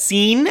finished that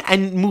scene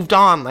and moved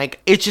on. Like,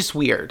 it's just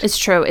weird. It's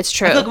true. It's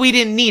true. I feel like we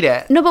didn't need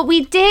it. No, but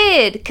we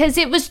did, because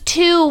it was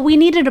we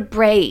needed a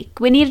break.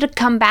 We needed to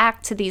come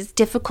back to these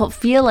difficult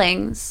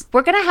feelings.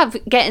 We're going to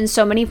get in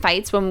so many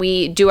fights when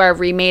we do our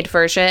remade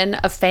version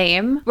of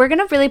Fame. We're going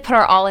to really put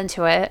our all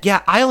into it.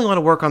 Yeah, I only want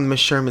to work on the Miss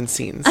Sherman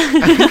scenes.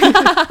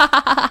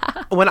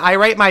 When I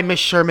write my Miss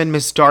Sherman,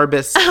 Miss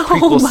Darbus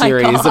prequel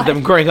series of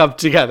them growing up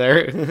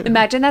together.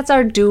 Imagine that's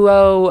our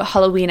duo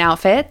Halloween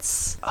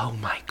outfits. Oh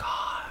my God.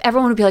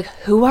 Everyone would be like,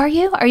 who are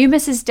you? Are you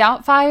Mrs.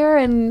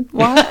 Doubtfire? And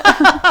what?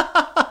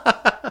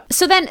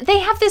 So then they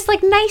have this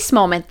like nice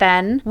moment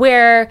then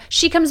where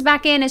she comes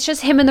back in. It's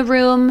just him in the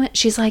room.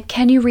 She's like,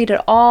 can you read it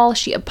all?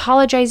 She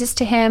apologizes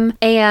to him.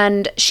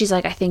 And she's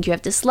like, I think you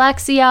have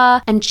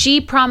dyslexia. And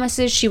she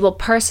promises she will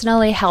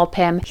personally help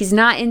him. He's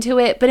not into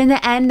it. But in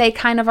the end, they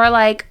kind of are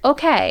like,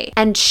 okay.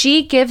 And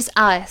she gives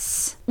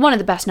us one of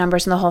the best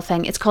numbers in the whole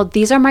thing. It's called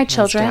These Are My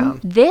Children.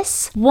 Down.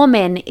 This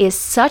woman is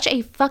such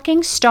a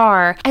fucking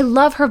star. I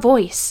love her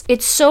voice.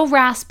 It's so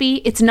raspy.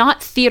 It's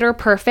not theater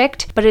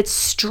perfect, but it's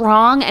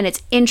strong and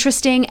it's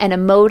interesting and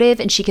emotive,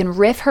 and she can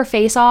riff her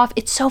face off.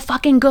 It's so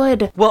fucking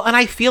good. Well, and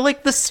I feel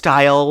like the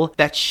style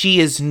that she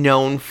is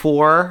known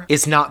for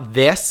is not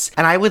this,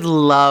 and I would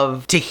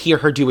love to hear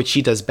her do what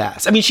she does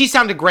best. I mean, she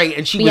sounded great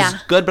and she was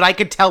good, but I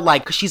could tell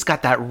like she's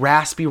got that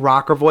raspy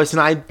rocker voice,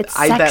 and I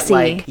sexy. bet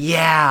like,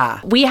 yeah.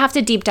 We have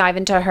to deep dive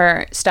into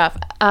her stuff.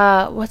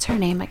 What's her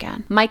name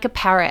again? Micah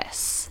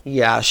Paris.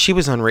 Yeah, she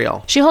was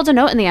unreal. She holds a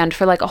note in the end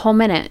for like a whole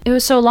minute. It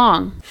was so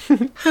long.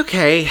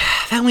 Okay,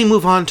 then we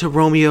move on to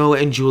Romeo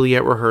and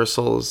Juliet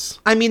rehearsals.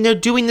 I mean, they're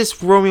doing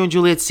this Romeo and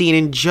Juliet scene,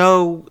 and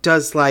Joe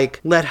does like,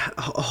 let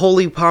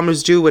holy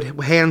palmers do what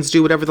hands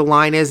do, whatever the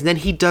line is, and then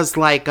he does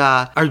like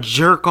a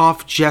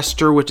jerk-off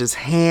gesture with his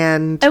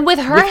hand. And with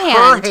her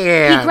hand.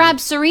 He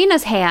grabs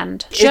Serena's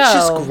hand. Joe. It's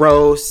just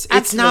gross.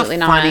 Absolutely it's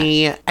not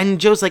funny. And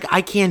Joe's like,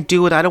 I can't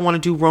do it. I don't want to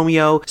do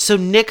Romeo. So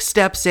Nick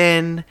steps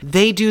in.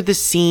 They do the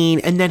scene,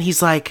 and then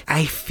he's like,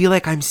 I feel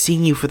like I'm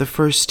seeing you for the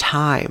first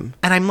time.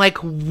 And I'm like,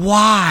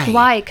 why?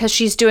 Why? Because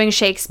she's doing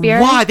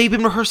Shakespeare? Why? They've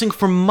been rehearsing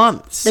for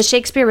months. The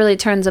Shakespeare really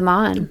turns him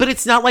on. But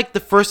it's not like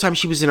the first time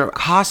she was in her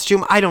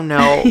costume. I don't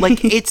know.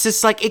 Like, it's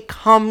just like, it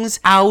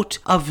comes out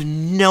of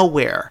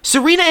nowhere.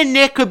 Serena and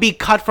Nick could be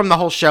cut from the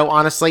whole show,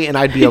 honestly, and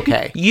I'd be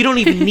okay. You don't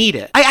even need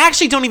it. I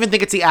actually don't even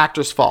think it's the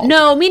actor's fault.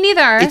 No, me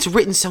neither. It's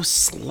written so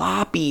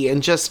sloppy,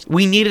 and just,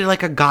 we needed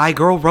like a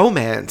guy-girl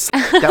romance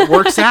that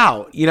works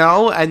out, you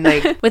know? And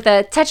like, with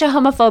a touch of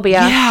homophobia.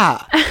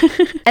 Yeah.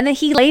 And then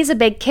he lays a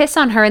big kiss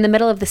on her in the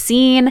middle of the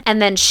scene,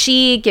 and then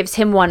she gives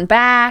him one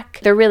back.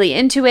 They're really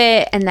into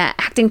it, and the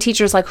acting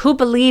teacher's like, who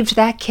believed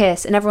that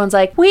kiss? And everyone's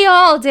like, we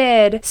all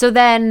did. So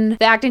then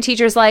the acting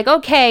teacher's like,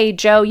 okay,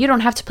 Joe, you don't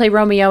have to play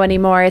Romeo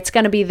anymore. It's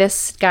gonna be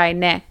this guy,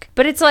 Nick.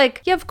 But it's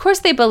like, yeah, of course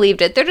they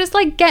believed it. They're just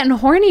like getting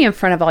horny in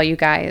front of all you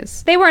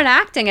guys. They weren't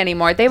acting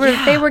anymore. They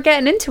were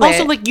getting into it.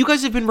 Also, like, you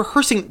guys have been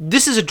rehearsing.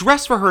 This is a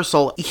dress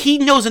rehearsal. He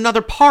knows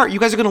another part. You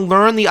guys are gonna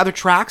learn the other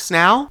tracks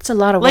now? It's a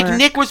lot of work. Like,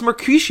 Nick was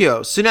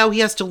Mercutio, so now he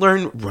has to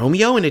learn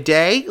Romeo in a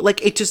day?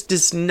 Like, it just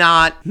does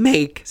not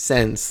make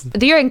sense.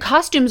 You're in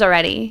costumes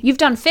already. You've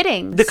done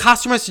fittings. The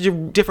costume has to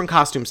do different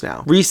costumes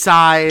now.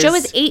 Resize. Joe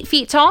is 8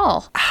 feet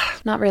tall.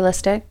 Not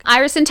realistic.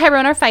 Iris and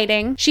Tyrone are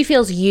fighting. She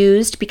feels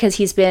used because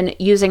he's been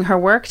using her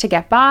work to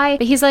get by.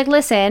 But he's like,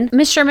 listen,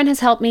 Miss Sherman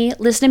has helped me.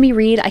 Listen to me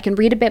read. I can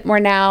read a bit more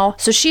now.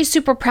 So she's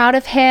super proud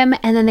of him.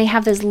 And then they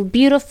have this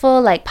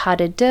beautiful, like, pas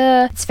de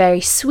deux. It's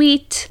very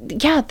sweet.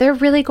 Yeah, they're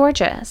really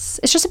gorgeous.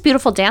 It's just a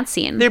beautiful dance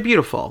scene. They're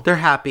beautiful. They're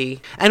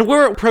happy. And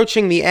we're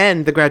approaching the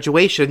end, the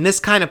graduation. This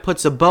kind of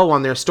puts a bow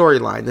on their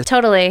storyline.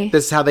 Totally.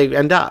 This is how they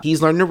end up.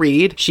 He's learned to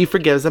read. She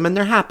forgives him, and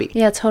they're happy.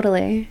 Yeah,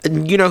 totally.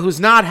 And you know who's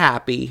not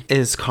happy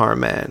is Carmen.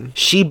 Carmen.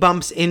 She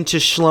bumps into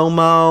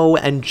Shlomo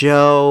and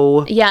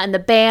Joe. Yeah, and the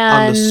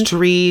band. On the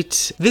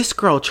street. This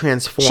girl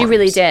transforms. She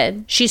really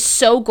did. She's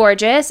so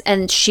gorgeous,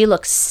 and she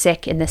looks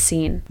sick in the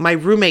scene. My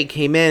roommate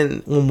came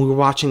in when we were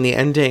watching the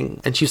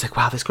ending, and she was like,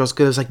 wow, this girl's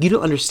good. I was like, you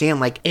don't understand.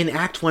 Like, in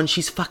Act 1,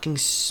 she's fucking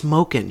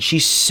smoking.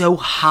 She's so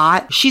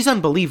hot. She's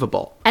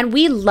unbelievable. And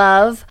we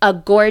love a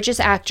gorgeous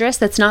actress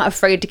that's not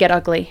afraid to get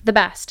ugly. The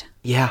best.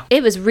 Yeah.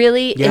 It was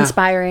really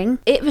inspiring.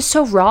 It was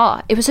so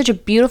raw. It was such a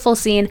beautiful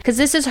scene because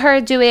this is her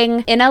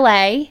doing in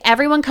LA.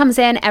 Everyone comes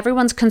in.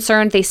 Everyone's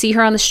concerned. They see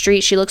her on the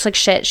street. She looks like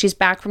shit. She's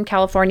back from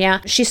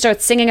California. She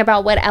starts singing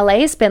about what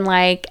LA's been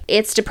like.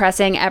 It's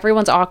depressing.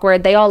 Everyone's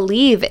awkward. They all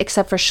leave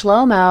except for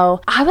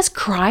Shlomo. I was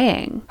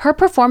crying. Her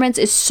performance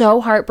is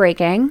so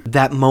heartbreaking.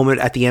 That moment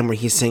at the end where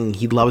he's saying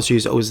he loves her,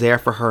 he's always there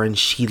for her, and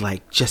she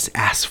like just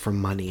asks for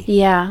money.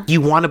 Yeah.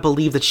 You want to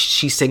believe that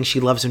she's saying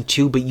she loves him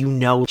too, but you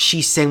know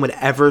she's saying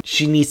whatever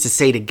she needs to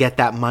say to get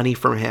that money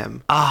from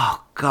him.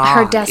 Oh, God.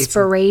 Her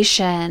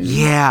desperation.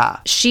 Yeah.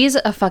 She's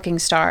a fucking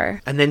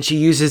star. And then she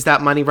uses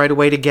that money right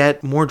away to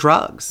get more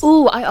drugs.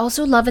 Ooh, I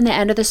also love in the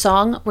end of the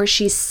song where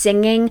she's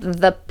singing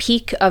the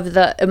peak of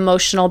the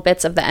emotional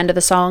bits of the end of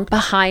the song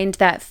behind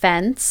that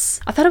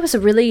fence. I thought it was a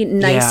really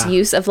nice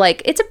use of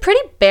like, it's a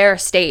pretty bare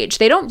stage.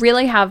 They don't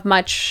really have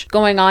much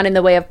going on in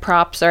the way of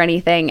props or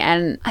anything.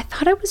 And I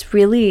thought it was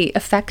really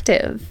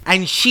effective.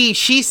 And she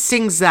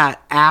sings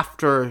that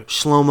after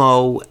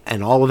Shlomo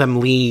and all of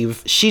them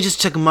leave. She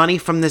just took money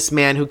from this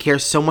man who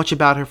cares so much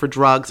about her for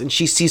drugs, and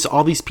she sees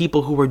all these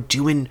people who are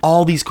doing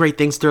all these great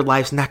things to their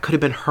lives, and that could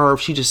have been her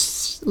if she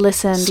just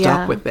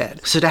stuck with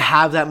it. So to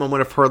have that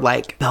moment of her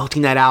like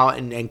belting that out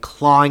and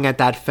clawing at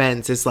that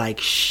fence is like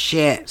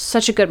shit.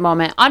 Such a good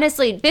moment.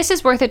 Honestly, this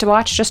is worth it to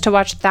watch just to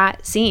watch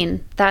that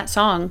scene, that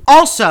song.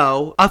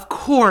 Also, of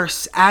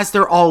course, as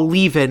they're all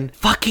leaving,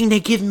 fucking they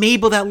give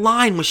Mabel that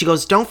line when she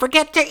goes, "Don't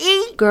forget to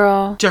eat."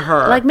 Girl. To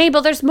her. Like,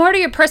 Mabel, there's more to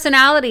your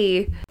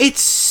personality.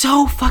 It's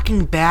so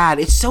fucking bad.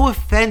 It's so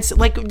offensive.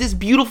 Like, this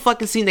beautiful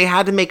fucking scene, they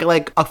had to make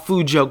like a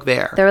food joke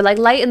there. They were like,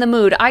 lighten the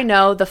mood. I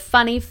know, the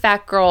funny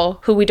fat girl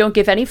who we don't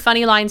give any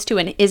funny lines to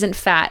and isn't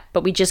fat,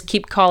 but we just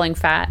keep calling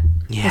fat.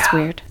 Yeah. It's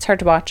weird. It's hard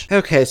to watch.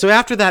 Okay, so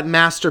after that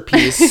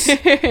masterpiece,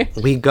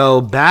 we go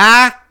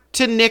back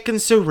to Nick and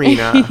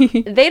Serena.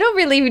 They don't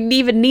really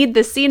even need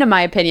this scene, in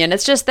my opinion.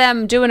 It's just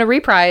them doing a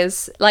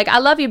reprise. Like, I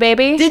love you,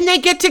 baby. Didn't they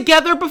get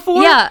together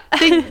before? Yeah.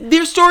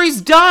 Their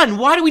story's done.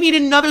 Why do we need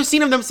another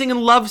scene of them singing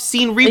love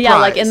scene reprise? Yeah,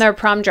 like in their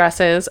prom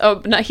dresses.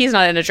 Oh, no, he's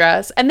not in a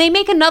dress. And they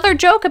make another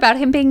joke about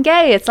him being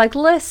gay. It's like,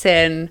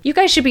 listen, you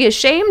guys should be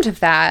ashamed of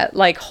that,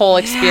 like, whole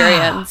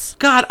experience.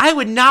 God, I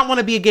would not want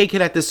to be a gay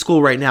kid at this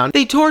school right now.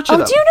 They torture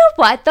them. Do you know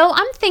what, though?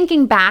 I'm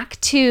thinking back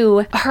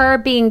to her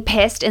being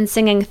pissed and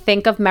singing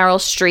Think of Meryl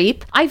Streep.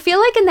 I feel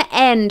like in the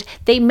end,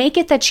 they make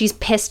it that she's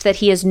pissed that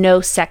he has no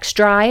sex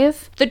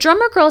drive. The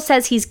drummer girl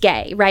says he's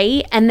gay,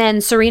 right? And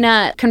then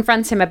Serena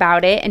confronts him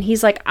about it, and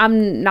he's like,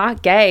 I'm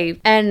not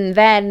gay. And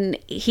then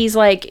he's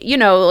like, you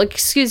know, like,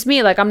 excuse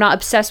me, like, I'm not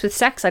obsessed with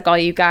sex like all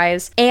you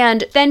guys.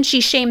 And then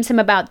she shames him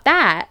about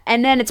that.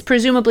 And then it's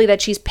presumably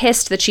that she's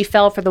pissed that she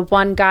fell for the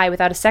one guy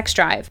without a sex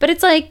drive. But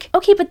it's like,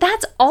 okay, but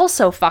that's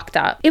also fucked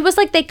up. It was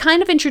like they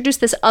kind of introduced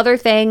this other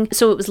thing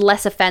so it was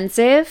less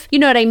offensive. You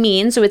know what I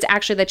mean? So it's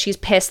actually that she's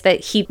pissed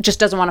that he just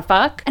doesn't want to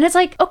fuck. And it's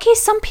like, okay,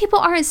 some people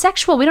aren't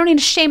sexual. We don't need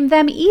to shame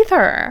them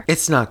either.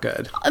 It's not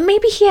good.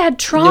 Maybe he had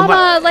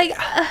trauma.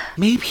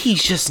 Maybe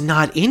he's just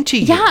not into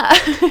you. Yeah.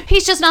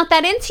 He's just not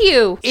that into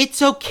you.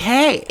 It's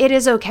okay. It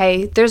is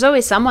okay. There's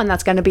always someone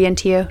that's going to be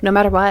into you, no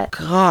matter what.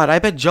 God, I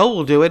bet Joe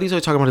will do it. He's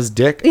always talking about his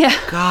dick. Yeah.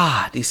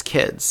 God, these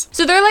kids.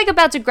 So they're like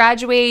about to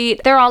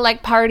graduate. They're all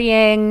like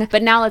partying.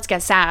 But now let's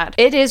get sad.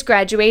 It is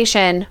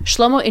graduation.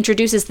 Shlomo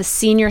introduces the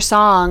senior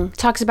song,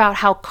 talks about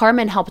how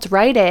Carmen helped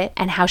write it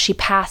and how she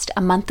passed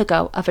a month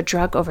ago of a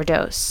drug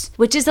overdose,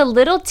 which is a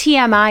little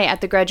TMI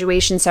at the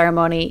graduation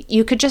ceremony.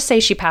 You could just say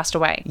she passed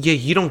away. Yeah,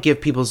 you don't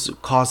give people's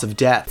cause of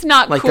death. It's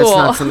not like, cool. That's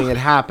not something that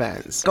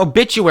happens.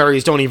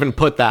 Obituaries don't even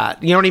put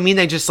that. You know what I mean?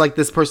 They just like,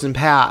 this person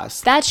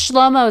passed. That's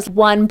Shlomo's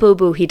one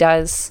boo-boo he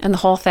does in the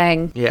whole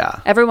thing. Yeah.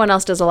 Everyone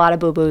else does a lot of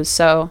boo-boos,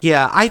 so.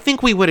 Yeah, I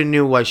think we would have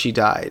knew why she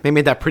died. They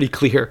made that pretty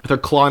clear. They're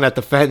clawing at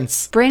the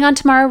fence. Bring On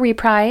Tomorrow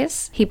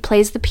reprise. He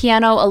plays the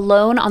piano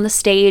alone on the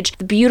stage.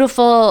 The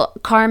beautiful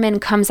Carmen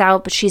comes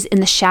out, but she's in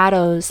the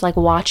shadows, like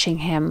watching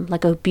him,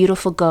 like a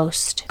beautiful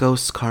ghost.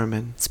 Ghost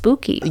Carmen.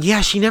 Spooky.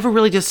 Yeah, she never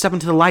really just step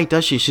into the light,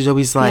 does she? She's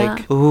always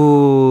like,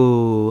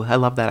 ooh, I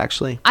love that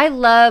actually. I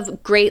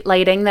love great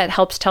lighting that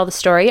helps tell the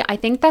story. I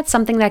think that's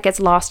something that gets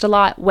lost a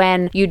lot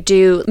when you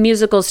do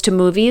musicals to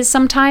movies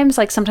sometimes.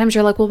 Like sometimes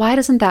you're like, well, why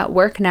doesn't that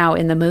work now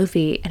in the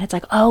movie? And it's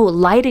like, oh,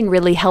 lighting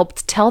really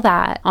helped tell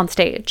that on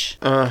stage.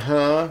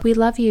 We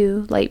love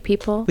you, light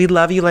people. We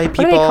love you, light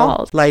people. What are they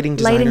called? Lighting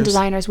designers. Lighting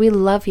designers. We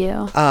love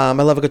you.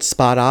 I love a good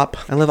spot op.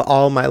 I love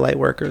all my light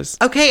workers.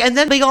 Okay, and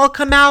then they all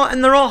come out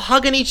and they're all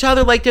hugging each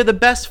other like they're the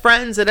best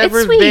friends that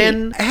ever sweet.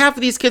 been. Half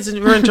of these kids were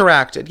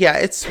interacted. Yeah,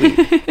 it's sweet.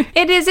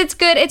 It is. It's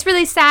good. It's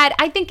really sad.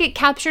 I think it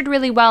captured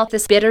really well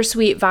this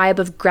bittersweet vibe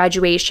of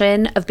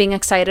graduation, of being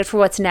excited for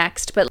what's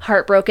next, but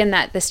heartbroken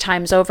that this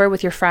time's over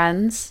with your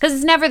friends. Because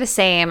it's never the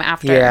same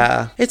after.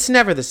 Yeah, it's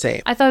never the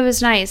same. I thought it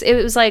was nice. It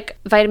was like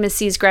Vitamin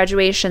C's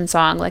graduation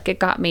song. Like, it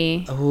got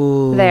me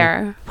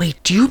there.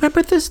 Wait, do you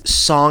remember this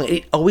song?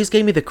 It always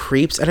gave me the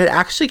creeps, and it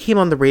actually came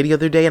on the radio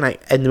the other day, and in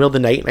the middle of the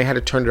night, and I had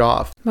to turn it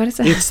off. What is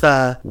it? It's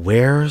the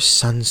Wear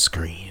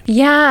Sunscreen.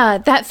 Yeah,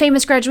 that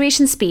famous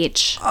graduation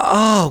speech.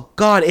 Oh,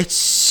 God, it's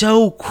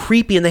so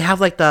creepy, and they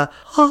have like the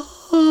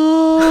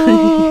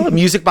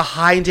music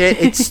behind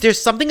it.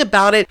 There's something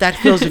about it that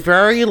feels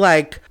very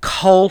like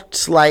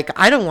cult. Like,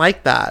 I don't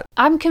like that.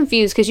 I'm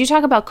confused because you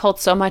talk about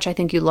cults so much. I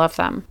think you love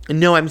them.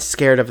 No, I'm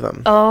scared of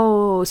them.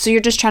 Oh, so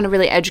you're just trying to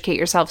really educate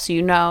yourself so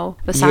you know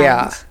the signs.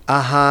 Yeah.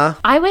 Uh-huh.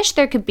 I wish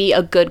there could be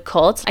a good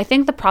cult. I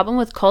think the problem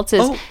with cults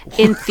is,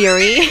 in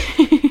theory,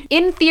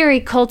 in theory,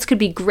 cults could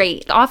be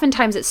great.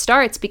 Oftentimes it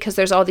starts because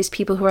there's all these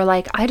people who are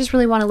like, I just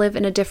really want to live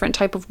in a different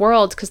type of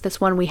world because this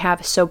one we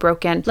have is so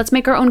broken. Let's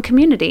make our own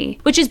community,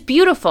 which is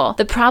beautiful.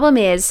 The problem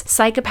is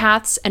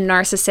psychopaths and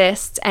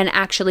narcissists and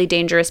actually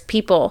dangerous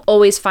people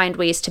always find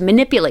ways to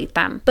manipulate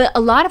them. But a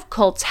lot of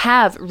cults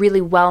have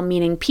really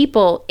well-meaning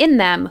people in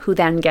them who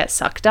then get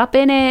sucked up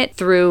in it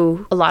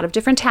through a lot of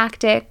different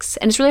tactics,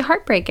 and it's really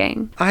heartbreaking.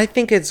 I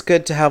think it's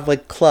good to have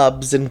like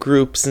clubs and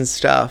groups and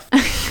stuff.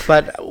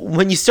 But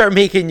when you start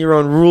making your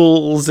own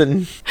rules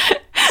and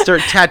start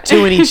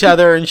tattooing each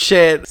other and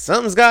shit,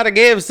 something's gotta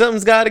give,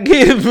 something's gotta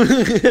give.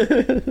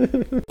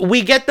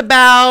 We get the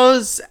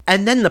bows,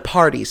 and then the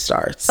party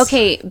starts.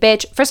 Okay,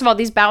 bitch. First of all,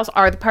 these bows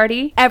are the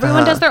party.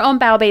 Everyone does their own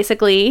bow,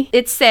 basically.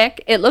 It's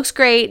sick. It looks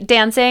great.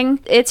 Dancing.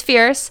 It's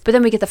fierce. But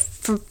then we get the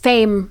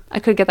fame. I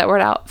could get that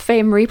word out.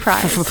 Fame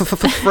reprise.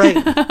 Right.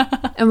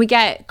 And we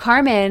get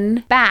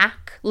Carmen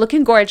back,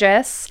 looking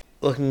gorgeous,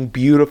 Looking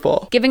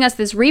beautiful. giving us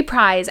this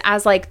reprise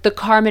as like the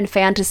Carmen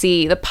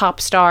fantasy, the pop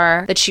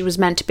star that she was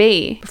meant to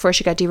be before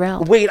she got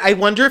derailed. Wait, I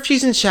wonder if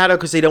she's in shadow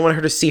because they don't want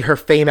her to see her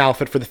fame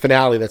outfit for the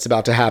finale that's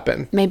about to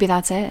happen. Maybe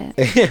that's it.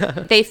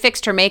 They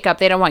fixed her makeup.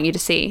 They don't want you to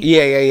see.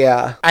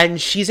 Yeah.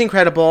 And she's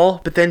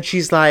incredible, but then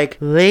she's like,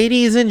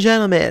 ladies and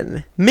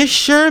gentlemen, Miss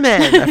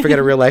Sherman. I forget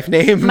her real life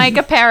name.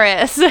 Micah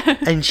Paris.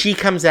 And she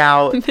comes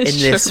out in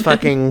this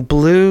fucking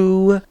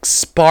blue,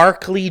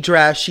 sparkly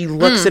dress. She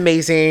looks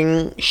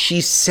amazing.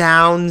 She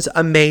sounds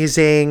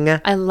amazing.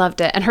 I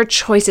loved it. And her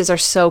choices are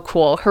so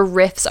cool. Her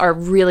riffs are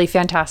really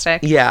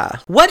fantastic. Yeah.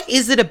 What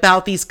is it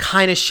about these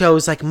kind of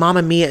shows like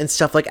Mamma Mia and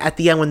stuff, like at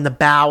the end when the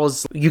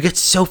bows, you get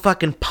so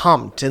fucking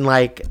pumped and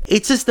like,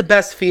 it's just the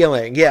best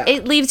feeling. Yeah.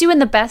 It leaves you in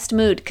the best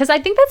mood. Because I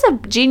think that's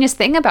a genius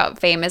thing about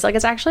Fame is like,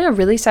 it's actually a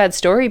really sad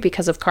story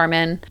because of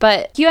Carmen.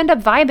 But you end up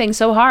vibing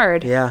so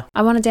hard. Yeah.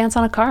 I want to dance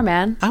on a car,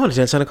 man. I want to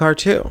dance on a car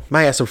too.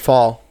 My ass would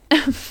fall.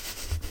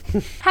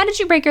 How did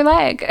you break your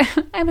leg?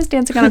 I was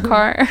dancing on a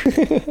car.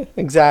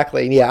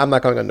 Exactly. Yeah, I'm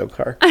not going on no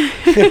car.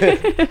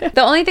 The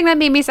only thing that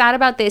made me sad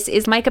about this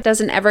is Micah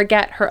doesn't ever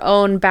get her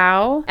own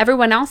bow.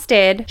 Everyone else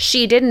did.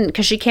 She didn't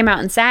because she came out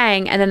and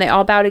sang and then they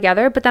all bow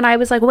together. But then I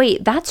was like,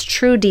 wait, that's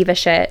true diva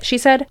shit. She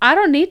said, I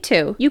don't need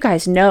to. You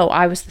guys know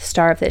I was the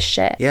star of this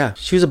shit. Yeah,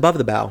 she was above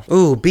the bow.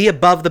 Ooh, be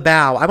above the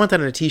bow. I want that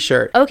on a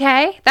t-shirt.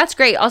 Okay, that's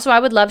great. Also, I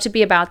would love to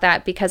be about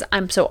that because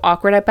I'm so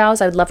awkward at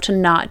bows. I would love to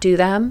not do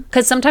them.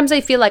 Because sometimes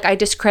I feel like I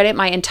discredit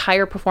my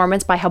entire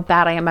performance by how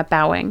bad I am at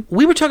bowing.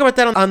 We were talking about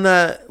that on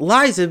the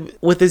Liza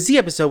with the Z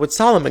episode with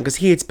Solomon because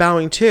he hates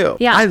bowing too.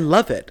 Yeah. I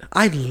love it.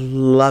 I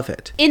love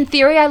it. In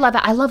theory, I love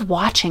it. I love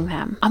watching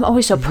them. I'm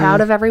always so proud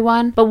of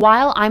everyone. But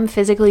while I'm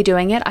physically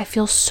doing it, I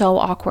feel so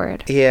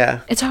awkward.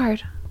 Yeah. It's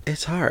hard.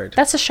 It's hard.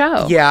 That's a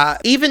show. Yeah.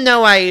 Even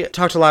though I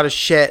talked a lot of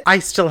shit, I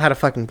still had a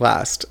fucking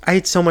blast. I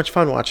had so much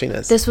fun watching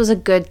this. This was a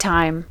good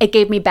time. It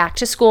gave me back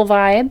to school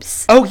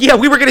vibes. Oh, yeah.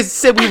 We were going to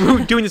say we were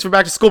doing this for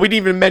back to school. We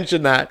didn't even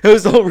mention that. It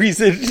was the whole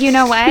reason. You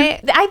know what?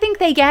 I think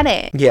they get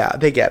it. Yeah,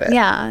 they get it.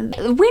 Yeah.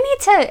 We need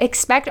to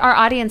expect our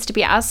audience to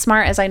be as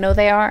smart as I know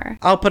they are.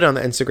 I'll put it on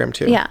the Instagram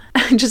too. Yeah.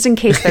 Just in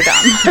case they're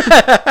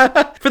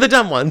dumb. For the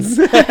dumb ones.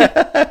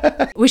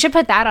 We should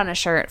put that on a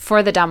shirt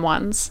for the dumb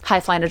ones. High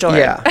flying adored.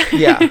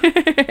 Yeah.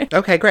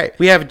 Okay, great.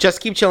 We have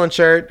Just Keep Chillin'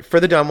 shirt for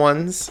the dumb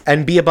ones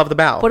and Be Above the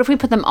Bow. What if we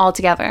put them all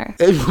together?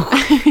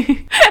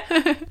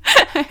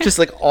 Just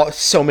like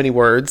so many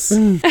words.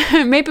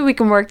 Maybe we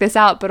can work this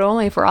out, but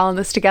only if we're all in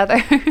this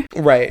together.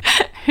 Right.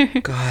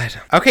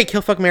 God. Okay,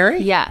 Kill Fuck Marry?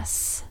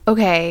 Yes.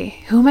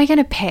 Okay, who am I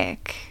gonna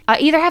pick? I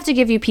either have to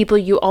give you people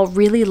you all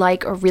really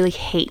like or really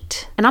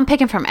hate. And I'm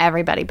picking from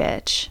everybody,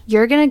 bitch.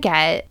 You're gonna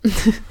get...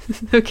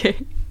 Okay.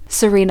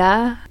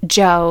 Serena,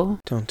 Joe.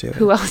 Don't do it.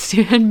 Who else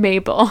do you? And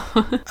Mabel.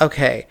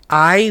 Okay,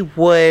 I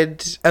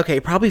would. Okay,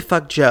 probably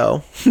fuck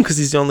Joe because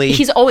he's the only.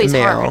 He's always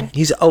male. hard.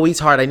 He's always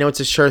hard. I know it's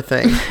a sure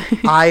thing.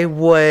 I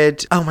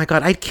would. Oh my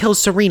god, I'd kill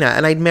Serena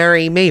and I'd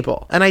marry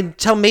Mabel and I'd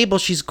tell Mabel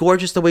she's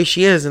gorgeous the way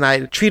she is and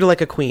I'd treat her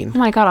like a queen. Oh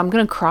my God, I'm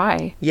gonna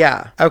cry.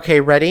 Yeah. Okay,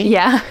 ready?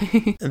 Yeah.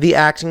 The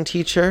acting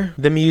teacher,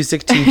 the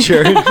music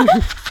teacher.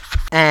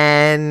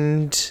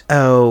 And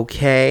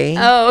okay.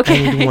 Oh,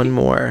 okay. I need one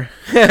more.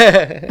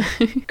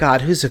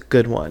 God, who's a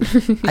good one?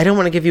 I don't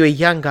want to give you a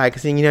young guy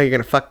because then you know you're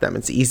gonna fuck them.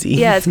 It's easy.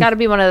 Yeah, it's got to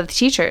be one of the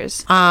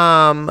teachers.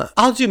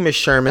 I'll do Miss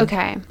Sherman.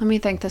 Okay, let me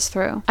think this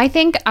through. I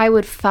think I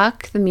would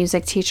fuck the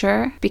music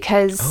teacher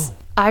because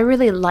I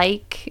really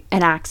like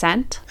an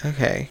accent.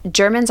 Okay.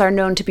 Germans are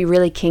known to be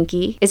really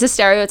kinky. It's a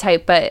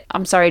stereotype, but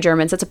I'm sorry,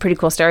 Germans. That's a pretty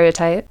cool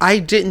stereotype. I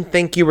didn't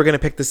think you were gonna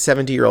pick the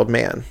 70-year-old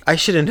man. I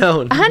should have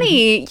known.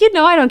 Honey, you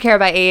know I don't care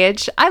about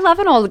age. I love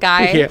an old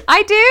guy. Yeah.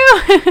 I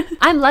do.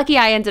 I'm lucky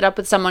I ended up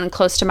with someone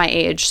close to my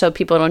age so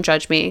people don't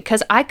judge me.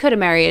 Because I could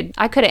have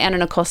Anna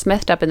Nicole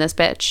Smithed up in this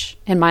bitch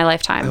in my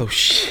lifetime. Oh,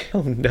 shit.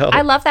 Oh, no.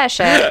 I love that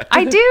shit.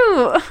 I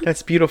do.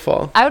 That's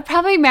beautiful. I would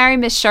probably marry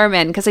Miss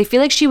Sherman because I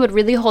feel like she would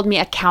really hold me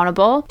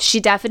accountable. She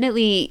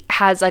definitely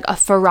has like a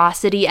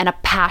ferocity and a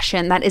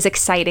passion that is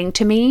exciting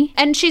to me.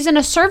 And she's in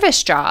a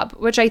service job,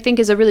 which I think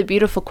is a really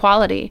beautiful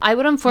quality. I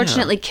would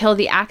unfortunately kill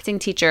the acting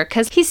teacher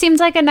because he seems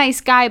like a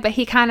nice guy, but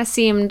he kind of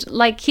seemed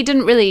like he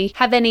didn't really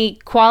have any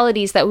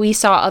qualities that we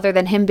saw other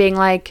than him being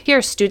like,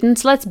 here,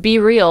 students, let's be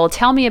real.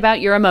 Tell me about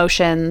your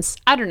emotions.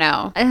 I don't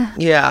know.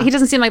 Yeah. He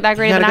doesn't seem like that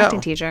great of an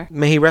acting teacher.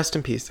 May he rest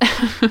in peace.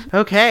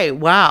 Okay,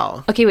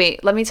 wow. Okay,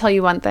 wait, let me tell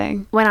you one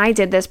thing. When I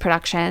did this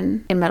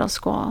production in middle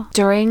school,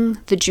 during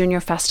the junior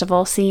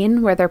festival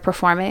scene where they're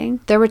performing,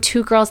 there were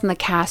two girls in the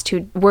cast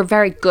who were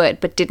very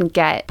good but didn't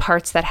get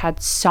parts that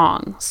had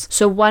songs.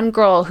 So one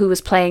girl who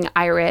was playing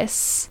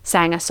Iris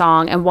sang a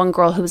song, and one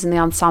girl who was in the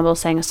ensemble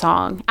sang a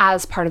song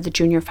as part of the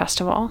junior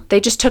festival. They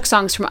just took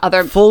songs from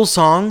other Full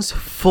songs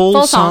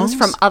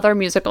from other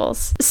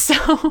musicals.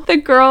 So the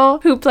girl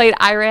who played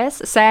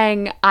Iris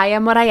sang I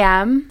Am What I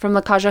Am from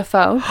La Cage aux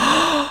Folles.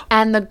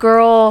 And the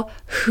girl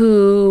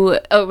who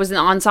was an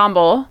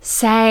ensemble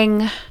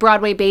sang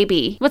Broadway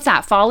Baby. What's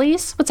that?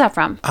 Follies? What's that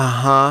from?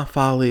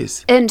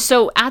 Follies. And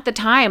so at the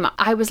time,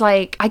 I was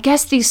like, I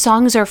guess these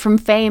songs are from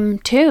Fame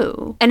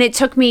too. And it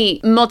took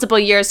me multiple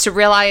years to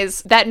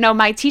realize that no,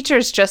 my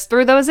teachers just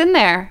threw those in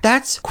there.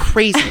 That's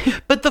crazy.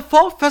 But the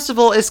Fall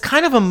Festival is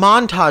kind of a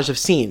montage of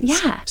scenes.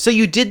 Yeah. So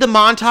you did the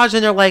montage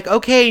and they're like,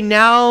 okay,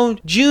 now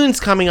June's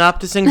coming up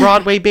to sing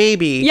Broadway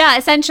Baby. Yeah,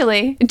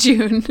 essentially.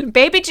 June.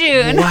 Baby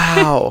June.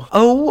 Wow.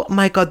 Oh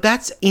my God,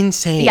 that's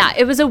insane. Yeah,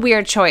 it was a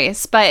weird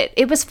choice, but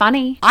it was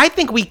funny. I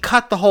think we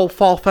cut the whole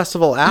Fall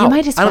Festival out. You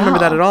might as I don't remember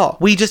well. that at all.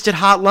 We just did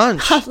Hot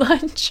Lunch. Hot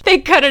Lunch. They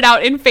cut it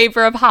out in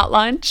favor of Hot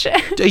Lunch.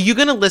 Are you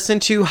going to listen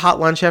to Hot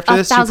Lunch after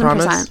this? You 1,000%.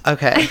 promise?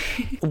 Okay.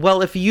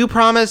 Well, if you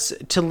promise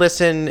to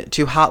listen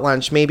to Hot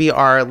Lunch, maybe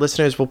our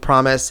listeners will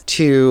promise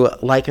to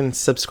like and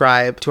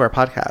subscribe to our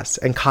podcast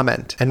and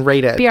comment and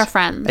rate it. Be our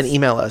friends. And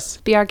email us.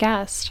 Be our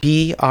guest.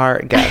 Be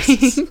our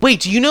guests. Wait,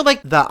 do you know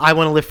like the I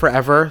Want to Live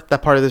Forever,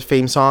 that part of the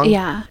Fame song?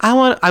 Yeah.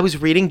 I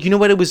was reading, do you know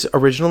what it was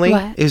originally?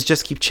 What? It was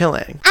Just Keep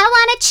Chilling. I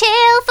wanna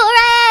chill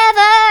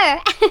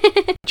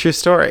forever. True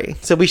story.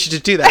 So we should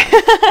just do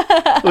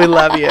that. We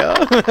love you.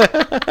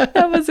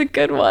 That was a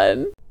good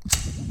one.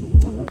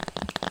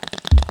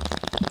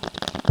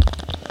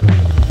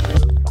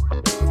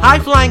 High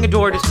Flying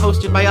Adored is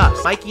hosted by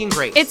us, Mikey and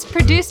Grace. It's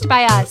produced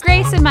by us,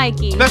 Grace and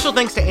Mikey. Special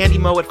thanks to Andy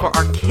Mowat for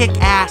our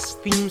kick-ass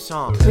theme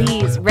song.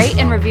 Please rate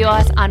and review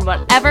us on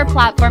whatever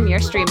platform you're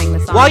streaming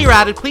this on. While you're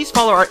at it, please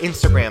follow our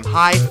Instagram,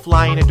 High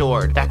Flying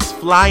Adored. That's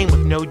flying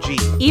with no G.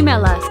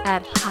 Email us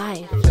at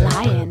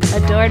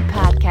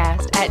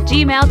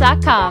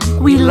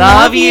highflyingadoredpodcast@gmail.com. We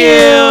love you.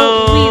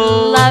 We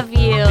love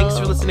you. Thanks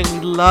for listening.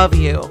 We love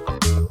you.